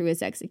evil through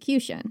his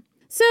execution.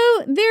 So,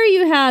 there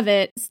you have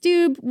it.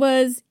 Stube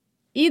was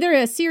either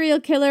a serial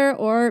killer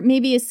or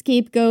maybe a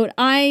scapegoat.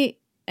 I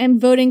am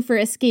voting for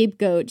a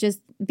scapegoat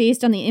just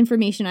based on the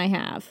information I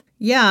have.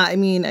 Yeah, I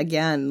mean,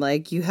 again,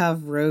 like, you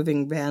have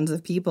roving bands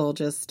of people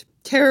just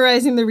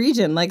terrorizing the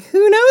region. Like,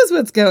 who knows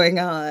what's going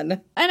on?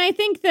 And I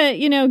think that,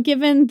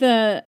 given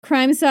the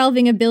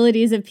crime-solving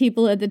abilities of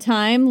people at the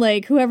time,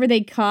 like, whoever they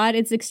caught,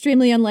 it's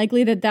extremely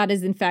unlikely that that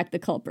is, in fact, the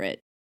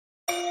culprit.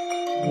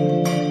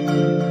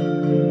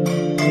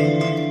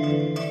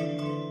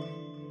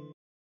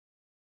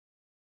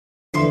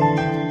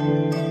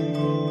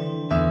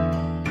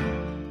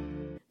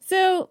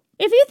 So,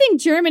 if you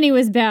think Germany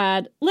was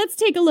bad, let's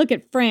take a look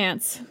at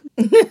France.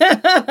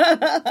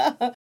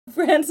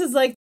 France is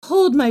like,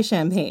 hold my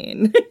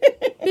champagne.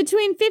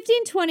 Between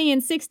 1520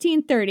 and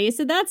 1630,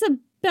 so that's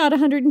about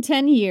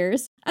 110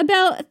 years,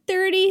 about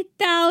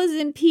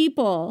 30,000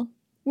 people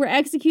were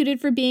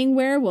executed for being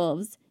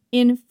werewolves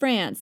in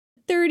France.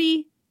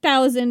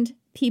 30,000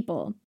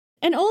 people.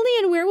 And only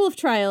in werewolf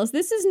trials.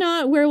 This is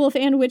not werewolf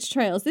and witch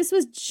trials. This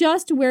was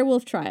just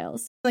werewolf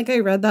trials. Like, I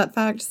read that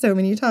fact so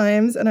many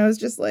times, and I was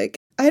just like,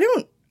 I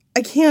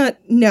can't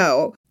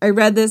know. I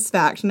read this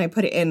fact, and I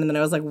put it in, and then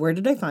I was like, where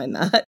did I find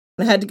that?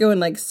 I had to go and,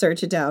 like,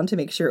 search it down to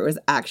make sure it was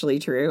actually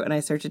true, and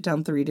I searched it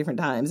down 3 different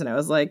times, and I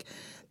was like,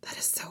 that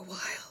is so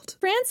wild.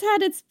 France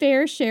had its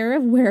fair share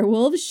of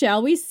werewolves,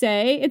 shall we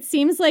say. It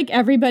seems like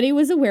everybody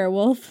was a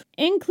werewolf,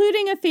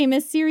 including a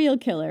famous serial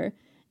killer.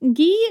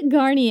 Guy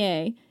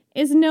Garnier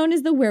is known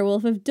as the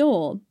Werewolf of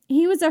Dole.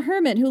 He was a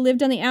hermit who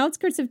lived on the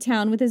outskirts of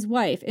town with his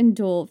wife in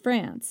Dole,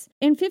 France.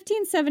 In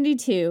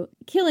 1572,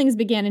 killings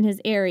began in his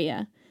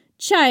area.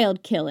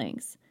 Child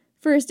killings.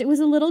 First, it was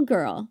a little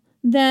girl,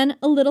 then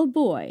a little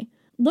boy.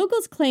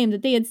 Locals claimed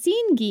that they had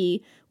seen Guy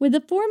with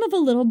the form of a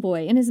little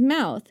boy in his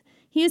mouth.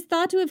 He is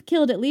thought to have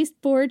killed at least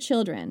 4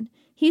 children.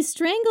 He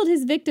strangled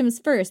his victims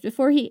first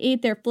before he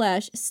ate their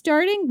flesh,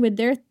 starting with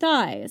their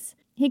thighs.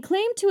 He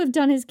claimed to have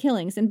done his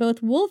killings in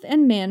both wolf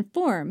and man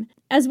form.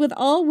 As with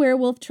all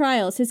werewolf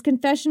trials, his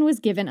confession was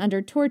given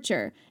under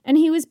torture, and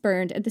he was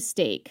burned at the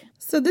stake.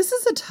 So this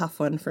is a tough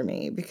one for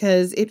me,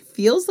 because it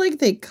feels like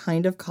they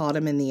kind of caught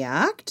him in the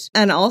act.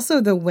 And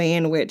also the way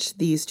in which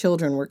these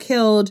children were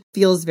killed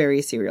feels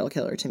very serial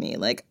killer to me.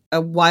 Like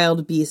a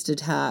wild beast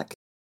attack,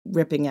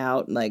 ripping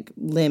out like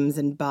limbs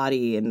and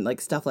body and like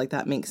stuff like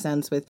that makes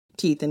sense with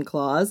teeth and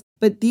claws.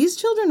 But these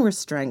children were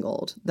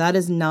strangled. That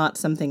is not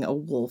something a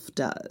wolf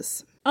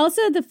does.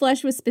 Also, the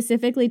flesh was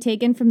specifically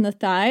taken from the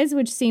thighs,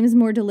 which seems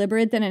more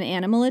deliberate than an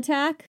animal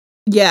attack.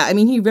 Yeah, I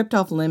mean, he ripped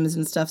off limbs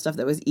and stuff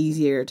that was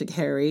easier to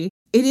carry.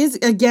 It is,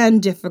 again,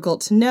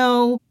 difficult to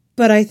know,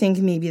 but I think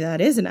maybe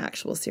that is an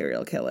actual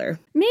serial killer.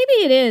 Maybe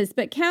it is,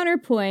 but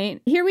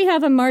counterpoint, here we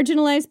have a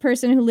marginalized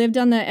person who lived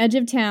on the edge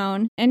of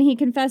town, and he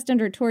confessed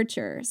under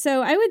torture.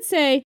 So I would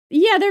say,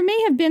 yeah, there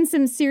may have been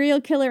some serial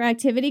killer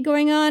activity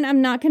going on.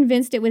 I'm not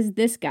convinced it was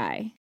this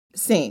guy.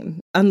 Same,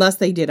 unless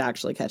they did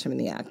actually catch him in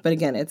the act. But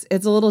again, it's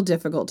a little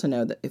difficult to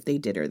know that if they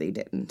did or they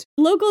didn't.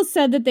 Locals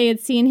said that they had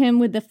seen him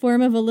with the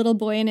form of a little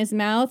boy in his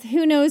mouth.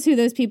 Who knows who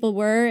those people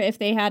were, if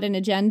they had an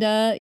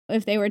agenda,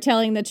 if they were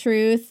telling the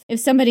truth, if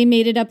somebody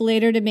made it up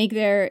later to make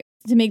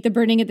the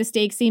burning at the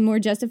stake seem more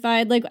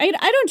justified. Like, I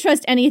don't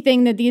trust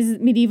anything that these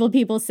medieval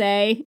people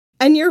say.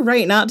 And you're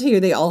right not to.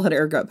 They all had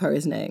ergot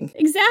poisoning.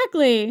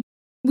 Exactly.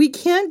 We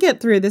can't get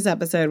through this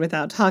episode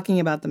without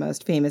talking about the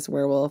most famous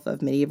werewolf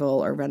of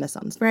medieval or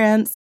Renaissance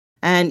France.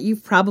 And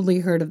you've probably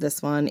heard of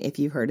this one if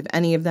you've heard of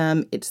any of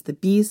them. It's the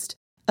Beast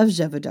of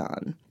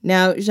Gévaudan.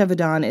 Now,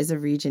 Gévaudan is a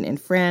region in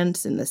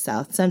France in the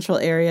south-central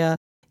area.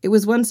 It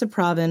was once a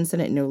province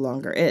and it no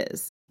longer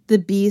is. The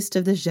Beast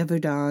of the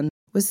Gévaudan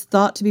was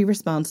thought to be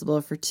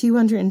responsible for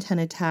 210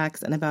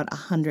 attacks and about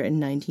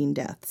 119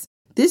 deaths.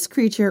 This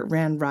creature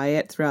ran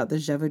riot throughout the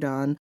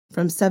Gévaudan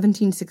from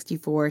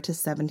 1764 to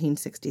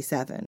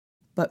 1767.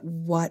 But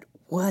what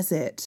was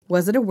it?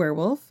 Was it a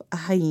werewolf, a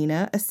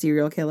hyena, a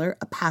serial killer,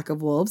 a pack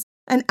of wolves,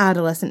 an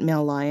adolescent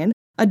male lion,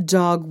 a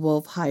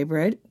dog-wolf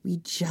hybrid? We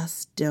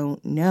just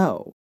don't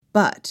know.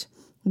 But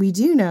we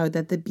do know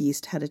that the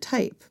beast had a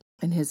type,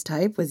 and his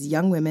type was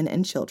young women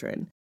and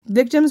children.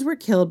 Victims were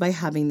killed by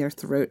having their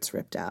throats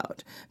ripped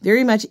out,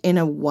 very much in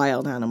a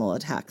wild animal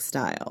attack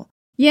style.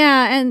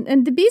 Yeah,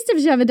 and the Beast of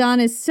Gévaudan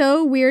is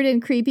so weird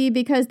and creepy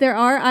because there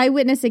are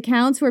eyewitness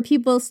accounts where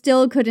people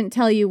still couldn't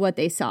tell you what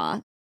they saw.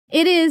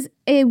 It is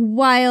a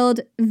wild,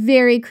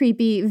 very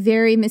creepy,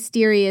 very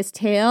mysterious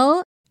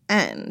tale.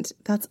 And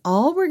that's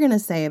all we're going to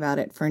say about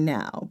it for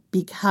now,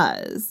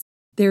 because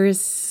there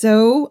is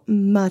so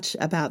much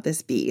about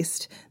this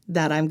beast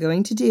that I'm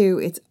going to do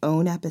its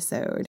own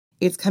episode.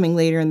 It's coming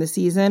later in the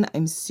season.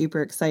 I'm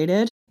super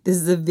excited. This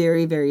is a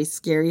very, very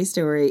scary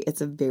story. It's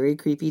a very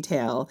creepy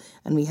tale,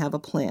 and we have a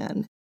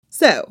plan.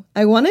 So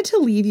I wanted to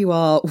leave you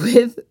all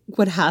with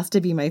what has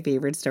to be my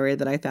favorite story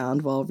that I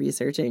found while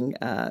researching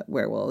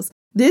werewolves.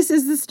 This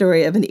is the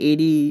story of an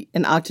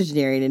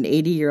octogenarian, an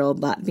 80-year-old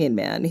Latvian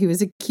man who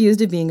was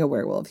accused of being a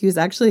werewolf. He was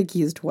actually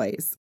accused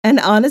twice. And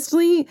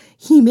honestly,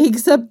 he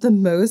makes up the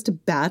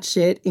most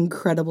batshit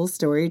incredible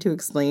story to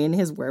explain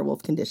his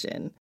werewolf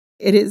condition.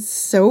 It is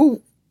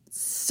so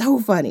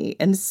funny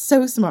and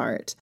so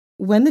smart.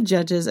 When the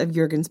judges of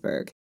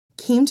Jürgensburg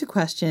came to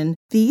question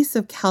Thies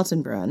of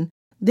Kaltenbrunn,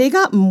 they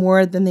got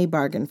more than they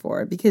bargained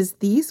for because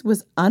Thies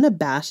was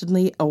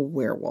unabashedly a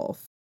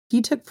werewolf.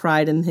 He took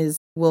pride in his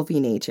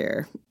wolfy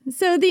nature.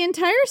 So the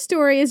entire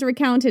story is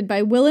recounted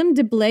by Willem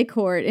de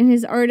Bleecourt in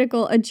his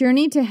article A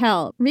Journey to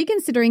Hell,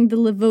 reconsidering the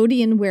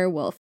Livodian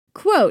werewolf.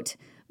 Quote,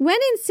 when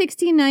in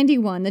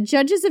 1691 the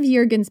judges of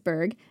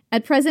Jürgensburg,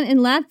 at present in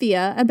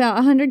Latvia, about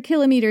 100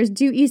 kilometers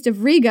due east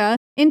of Riga,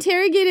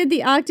 interrogated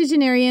the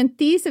octogenarian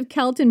Thies of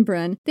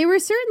Kaltenbrunn, they were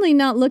certainly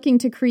not looking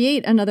to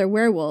create another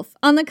werewolf.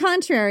 On the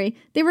contrary,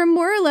 they were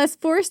more or less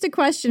forced to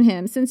question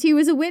him, since he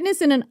was a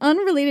witness in an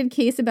unrelated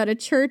case about a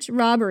church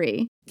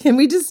robbery. Can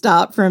we just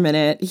stop for a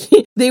minute?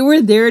 They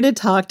were there to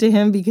talk to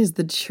him because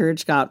the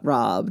church got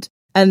robbed.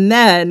 And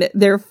then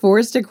they're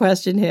forced to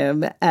question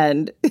him,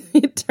 and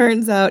it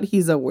turns out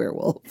he's a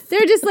werewolf.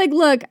 They're just like,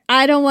 look,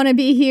 I don't want to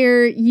be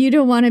here. You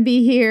don't want to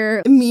be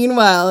here.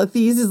 Meanwhile,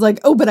 Thies is like,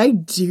 oh, but I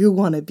do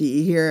want to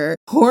be here.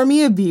 Pour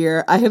me a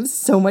beer. I have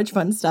so much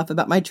fun stuff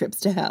about my trips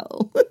to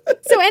hell.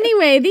 So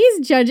anyway,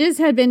 these judges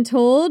had been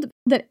told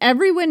that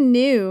everyone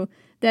knew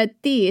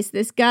that Thies,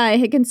 this guy,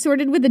 had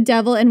consorted with the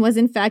devil and was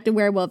in fact a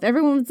werewolf.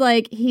 Everyone was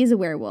like, he's a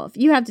werewolf.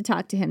 You have to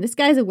talk to him. This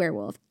guy's a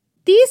werewolf.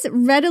 Thies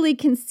readily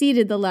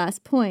conceded the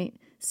last point.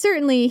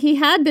 Certainly, he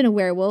had been a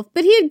werewolf,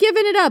 but he had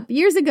given it up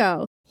years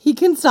ago. He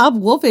can stop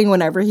wolfing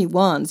whenever he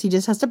wants. He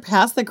just has to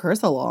pass the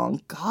curse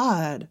along.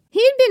 God.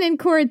 He'd been in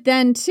court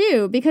then,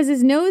 too, because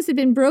his nose had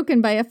been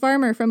broken by a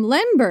farmer from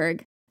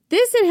Lemberg.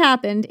 This had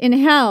happened in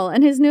hell,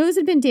 and his nose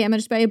had been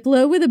damaged by a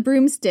blow with a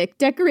broomstick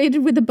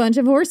decorated with a bunch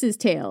of horses'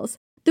 tails.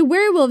 The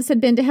werewolves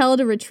had been to hell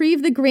to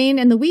retrieve the grain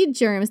and the weed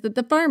germs that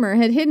the farmer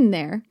had hidden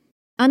there.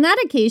 On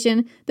that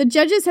occasion, the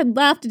judges had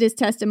laughed at his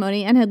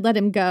testimony and had let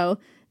him go.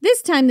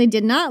 This time they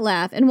did not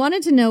laugh and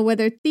wanted to know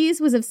whether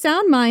Thies was of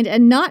sound mind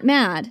and not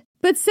mad.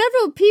 But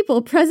several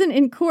people present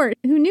in court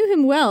who knew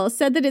him well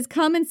said that his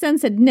common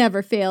sense had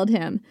never failed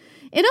him.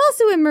 It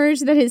also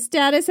emerged that his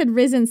status had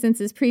risen since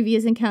his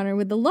previous encounter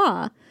with the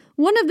law.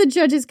 One of the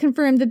judges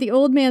confirmed that the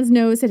old man's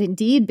nose had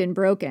indeed been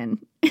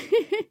broken.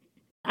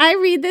 I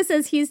read this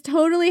as he's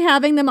totally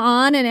having them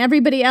on, and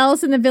everybody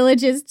else in the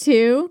village is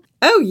too.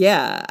 Oh,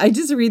 yeah. I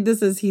just read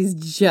this as he's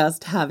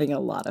just having a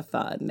lot of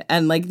fun.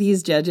 And, like,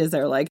 these judges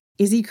are like,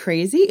 is he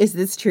crazy? Is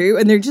this true?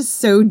 And they're just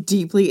so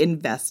deeply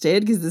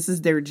invested because this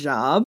is their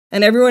job.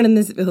 And everyone in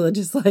this village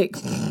is like,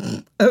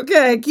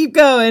 okay, keep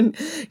going.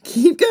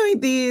 Keep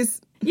going,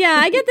 Thies. Yeah,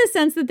 I get the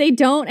sense that they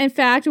don't, in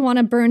fact, want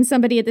to burn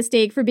somebody at the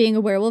stake for being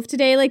a werewolf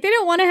today. Like, they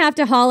don't want to have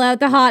to haul out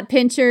the hot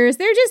pinchers.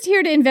 They're just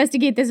here to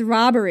investigate this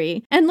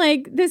robbery. And,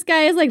 like, this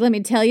guy is like, let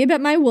me tell you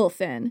about my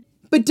wolfing.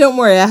 But don't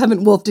worry, I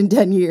haven't wolfed in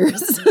 10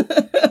 years.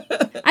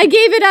 I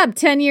gave it up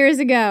 10 years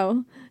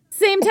ago.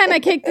 Same time I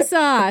kicked the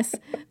sauce.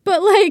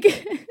 But, like,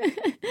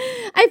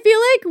 I feel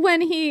like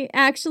when he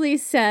actually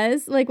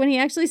says, like, when he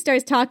actually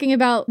starts talking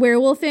about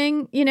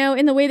werewolfing, you know,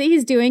 in the way that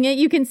he's doing it,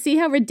 you can see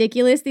how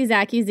ridiculous these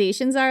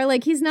accusations are.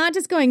 Like, he's not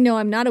just going, no,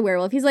 I'm not a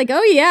werewolf. He's like,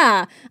 oh,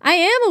 yeah, I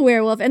am a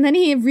werewolf. And then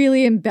he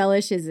really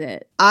embellishes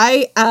it.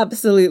 I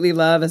absolutely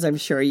love, as I'm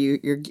sure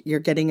you're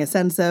getting a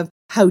sense of,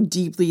 how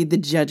deeply the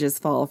judges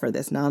fall for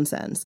this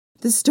nonsense.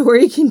 The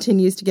story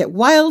continues to get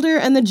wilder,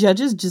 and the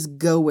judges just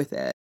go with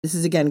it. This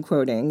is again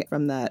quoting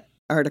from that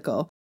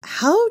article.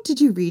 How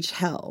did you reach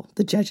hell?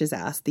 The judges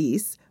asked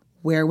Thies.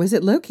 Where was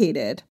it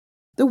located?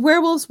 The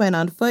werewolves went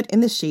on foot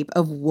in the shape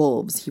of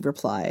wolves, he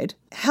replied.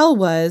 Hell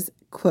was,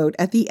 quote,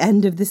 at the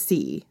end of the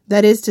sea.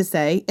 That is to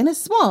say, in a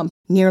swamp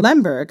near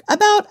Lemberg,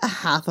 about a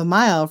half a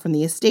mile from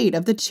the estate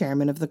of the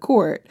chairman of the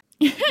court.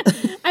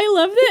 I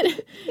love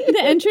that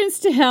the entrance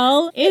to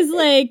hell is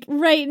like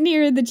right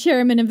near the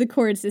chairman of the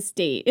court's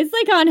estate. It's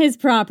like on his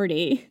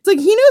property. It's like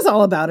he knows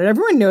all about it.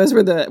 Everyone knows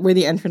where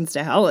the entrance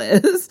to hell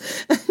is.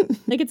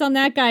 Like it's on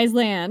that guy's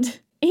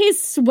land.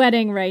 He's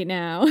sweating right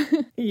now.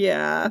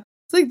 Yeah.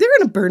 It's like, they're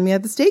going to burn me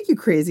at the stake, you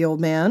crazy old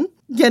man.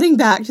 Getting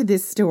back to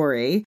this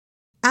story.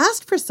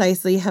 Asked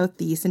precisely how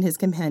Thies and his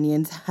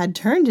companions had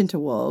turned into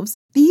wolves,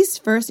 Thies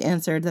first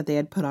answered that they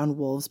had put on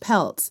wolves'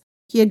 pelts.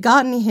 He had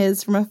gotten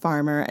his from a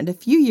farmer, and a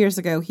few years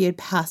ago he had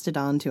passed it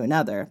on to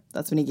another.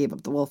 That's when he gave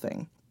up the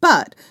wolfing.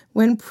 But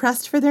when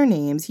pressed for their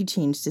names, he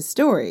changed his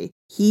story.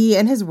 He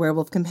and his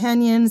werewolf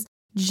companions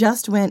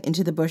just went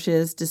into the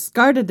bushes,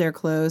 discarded their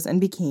clothes, and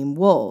became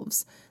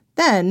wolves.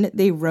 Then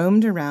they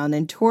roamed around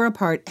and tore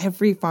apart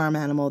every farm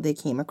animal they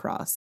came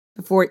across.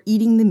 Before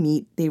eating the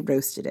meat, they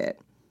roasted it.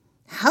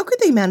 How could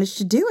they manage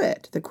to do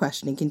it? The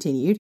questioning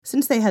continued,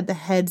 since they had the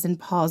heads and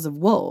paws of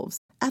wolves.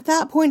 At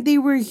that point, they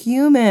were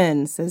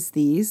human, says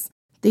Thies.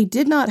 They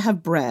did not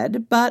have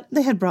bread, but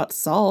they had brought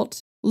salt.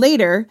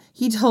 Later,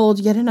 he told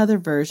yet another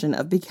version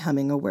of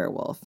becoming a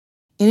werewolf.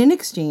 In an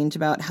exchange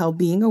about how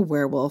being a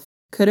werewolf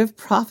could have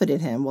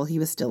profited him while he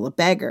was still a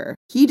beggar,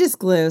 he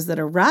disclosed that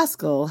a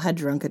rascal had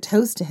drunk a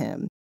toast to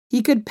him.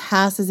 He could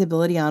pass his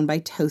ability on by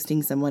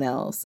toasting someone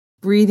else,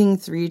 breathing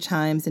 3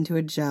 chimes into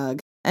a jug,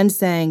 and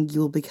saying,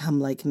 "You will become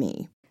like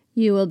me."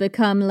 You will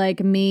become like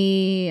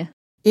me.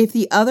 If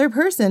the other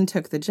person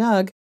took the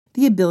jug,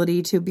 the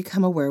ability to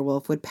become a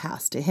werewolf would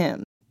pass to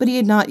him. But he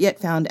had not yet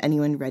found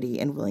anyone ready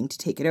and willing to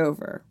take it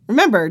over.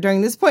 Remember, during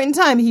this point in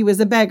time, he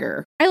was a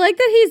beggar. I like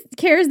that he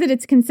cares that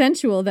it's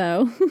consensual,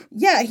 though.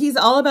 Yeah, he's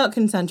all about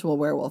consensual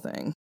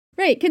werewolfing.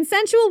 Right,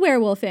 consensual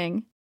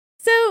werewolfing.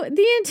 So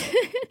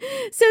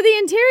the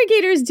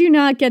interrogators do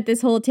not get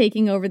this whole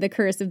taking over the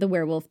curse of the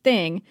werewolf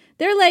thing.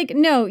 They're like,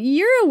 no,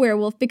 you're a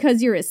werewolf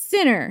because you're a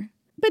sinner.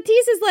 But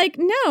Thies is like,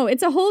 no,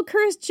 it's a whole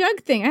cursed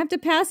jug thing. I have to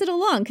pass it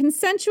along.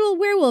 Consensual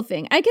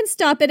werewolfing. I can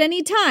stop at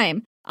any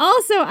time.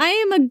 Also, I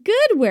am a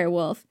good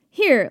werewolf.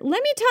 Here,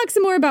 let me talk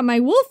some more about my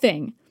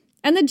wolfing.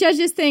 And the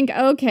judges think,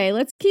 okay,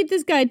 let's keep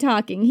this guy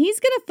talking. He's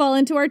going to fall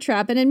into our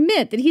trap and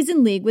admit that he's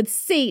in league with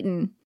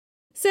Satan.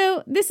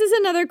 So this is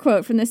another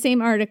quote from the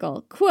same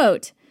article.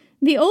 Quote,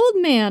 "The old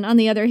man, on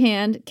the other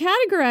hand,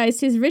 categorized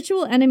his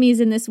ritual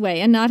enemies in this way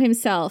and not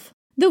himself.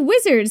 The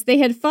wizards they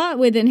had fought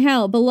with in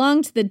hell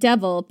belonged to the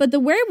devil, but the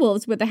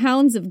werewolves were the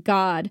hounds of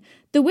God.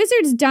 The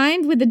wizards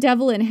dined with the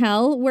devil in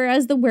hell,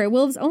 whereas the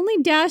werewolves only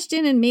dashed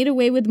in and made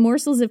away with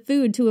morsels of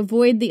food to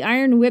avoid the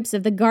iron whips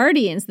of the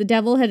guardians the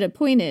devil had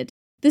appointed.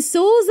 The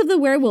souls of the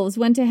werewolves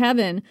went to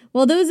heaven,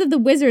 while those of the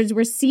wizards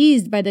were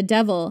seized by the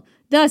devil.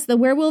 Thus, the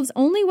werewolves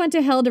only went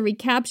to hell to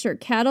recapture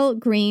cattle,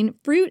 grain,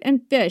 fruit,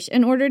 and fish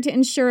in order to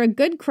ensure a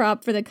good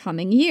crop for the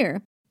coming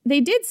year. They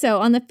did so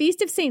on the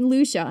Feast of St.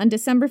 Lucia on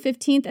December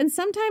 15th, and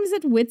sometimes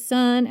at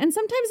Whitsun, and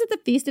sometimes at the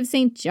Feast of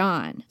St.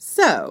 John."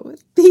 So,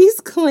 these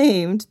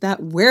claimed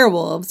that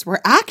werewolves were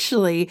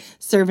actually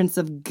servants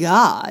of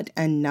God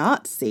and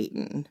not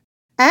Satan,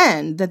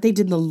 and that they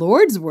did the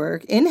Lord's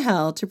work in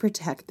hell to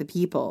protect the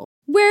people.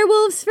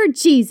 Werewolves for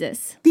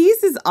Jesus.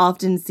 Thies is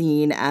often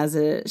seen as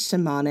a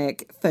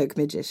shamanic folk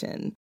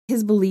magician.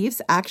 His beliefs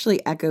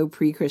actually echo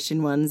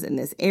pre-Christian ones in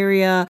this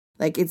area.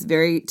 Like, it's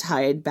very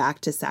tied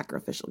back to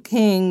sacrificial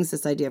kings,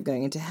 this idea of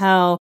going into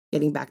hell,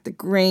 getting back the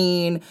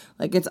grain.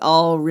 Like, it's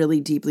all really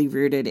deeply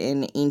rooted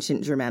in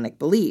ancient Germanic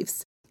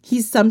beliefs.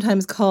 He's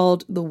sometimes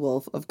called the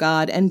Wolf of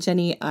God, and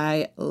Jenny,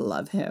 I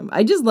love him.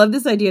 I just love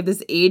this idea of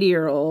this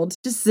 80-year-old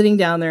just sitting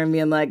down there and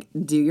being like,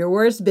 "Do your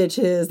worst,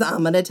 bitches.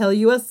 I'm gonna tell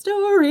you a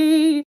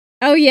story."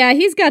 Oh yeah,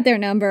 he's got their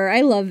number.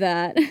 I love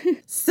that.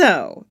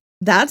 So,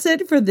 that's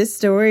it for this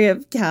story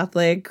of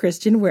Catholic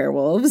Christian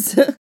werewolves.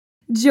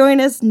 Join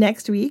us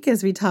next week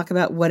as we talk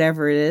about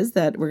whatever it is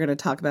that we're going to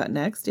talk about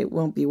next. It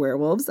won't be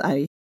werewolves.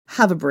 I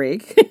have a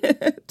break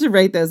to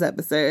write those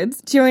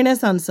episodes. Join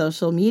us on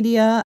social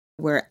media.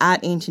 We're at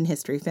Ancient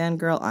History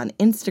Fangirl on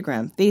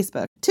Instagram,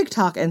 Facebook,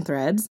 TikTok, and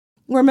Threads.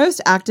 We're most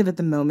active at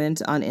the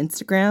moment on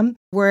Instagram.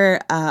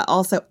 We're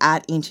also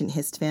at Ancient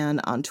Hist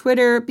Fan on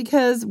Twitter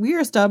because we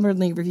are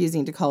stubbornly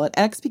refusing to call it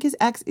X because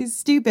X is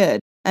stupid.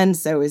 And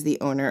so is the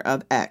owner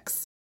of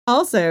X.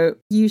 Also,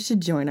 you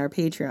should join our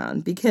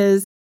Patreon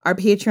because our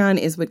Patreon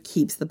is what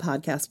keeps the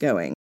podcast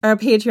going. Our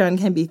Patreon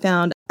can be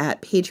found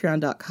at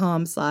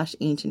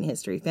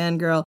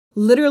patreon.com/ancienthistoryfangirl.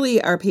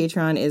 Literally, our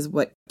Patreon is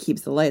what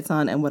keeps the lights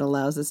on and what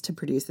allows us to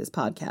produce this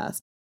podcast.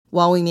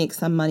 While we make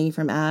some money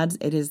from ads,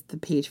 it is the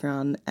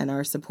Patreon and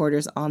our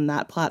supporters on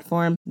that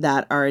platform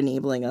that are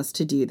enabling us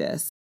to do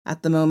this.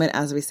 At the moment,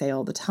 as we say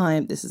all the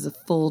time, this is a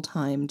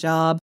full-time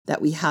job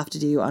that we have to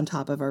do on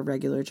top of our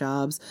regular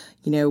jobs.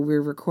 You know,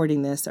 we're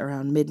recording this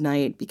around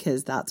midnight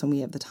because that's when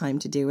we have the time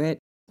to do it.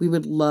 We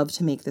would love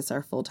to make this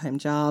our full-time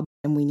job,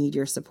 and we need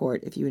your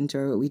support. If you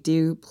enjoy what we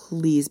do,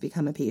 please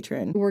become a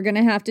patron. We're going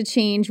to have to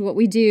change what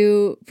we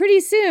do pretty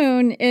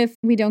soon if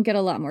we don't get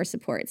a lot more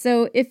support.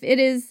 So if it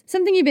is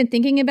something you've been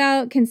thinking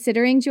about,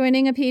 considering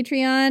joining a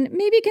Patreon,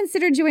 maybe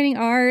consider joining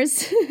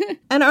ours.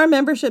 And our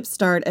memberships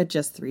start at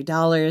just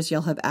 $3.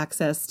 You'll have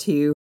access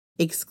to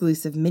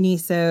exclusive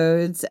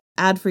mini-sodes,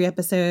 ad-free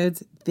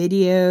episodes,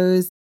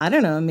 videos. I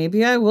don't know,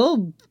 maybe I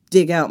will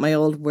dig out my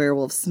old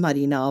werewolf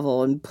smutty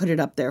novel and put it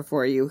up there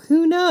for you.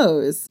 Who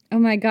knows? Oh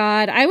my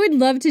God. I would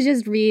love to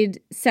just read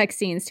sex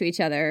scenes to each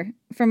other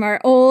from our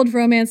old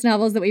romance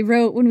novels that we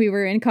wrote when we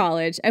were in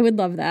college. I would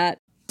love that.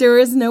 There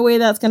is no way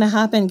that's going to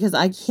happen because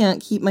I can't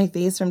keep my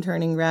face from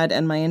turning red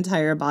and my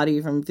entire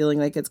body from feeling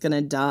like it's going to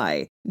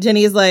die.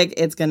 Jenny's like,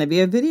 it's going to be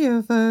a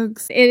video,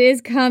 folks. It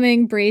is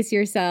coming. Brace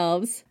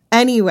yourselves.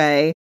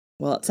 Anyway,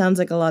 well, it sounds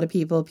like a lot of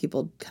people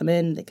come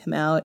in, they come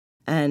out.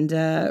 And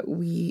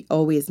we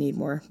always need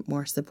more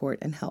support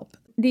and help.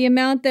 The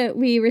amount that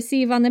we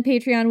receive on the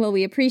Patreon, while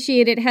we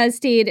appreciate it, has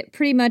stayed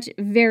pretty much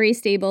very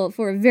stable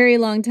for a very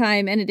long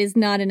time, and it is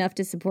not enough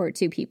to support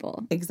 2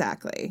 people.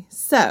 Exactly.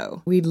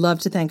 So, we'd love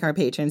to thank our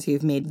patrons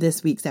who've made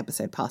this week's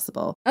episode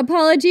possible.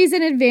 Apologies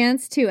in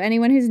advance to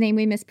anyone whose name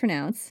we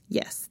mispronounce.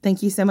 Yes.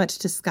 Thank you so much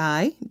to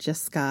Sky,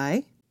 just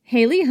Sky.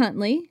 Haley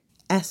Huntley.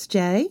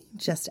 SJ,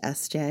 just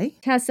SJ.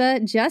 Tessa,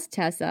 just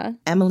Tessa.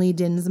 Emily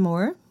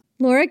Dinsmore.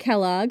 Laura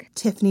Kellogg.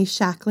 Tiffany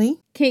Shackley.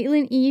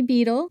 Caitlin E.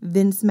 Beadle.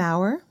 Vince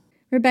Maurer.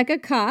 Rebecca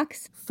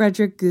Cox.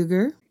 Frederick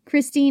Guger.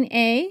 Christine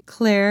A.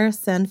 Claire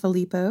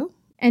Sanfilippo.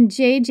 And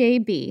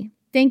JJB.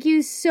 Thank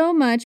you so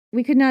much.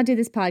 We could not do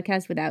this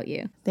podcast without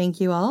you. Thank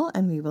you all,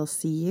 and we will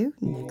see you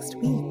next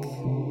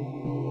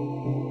week.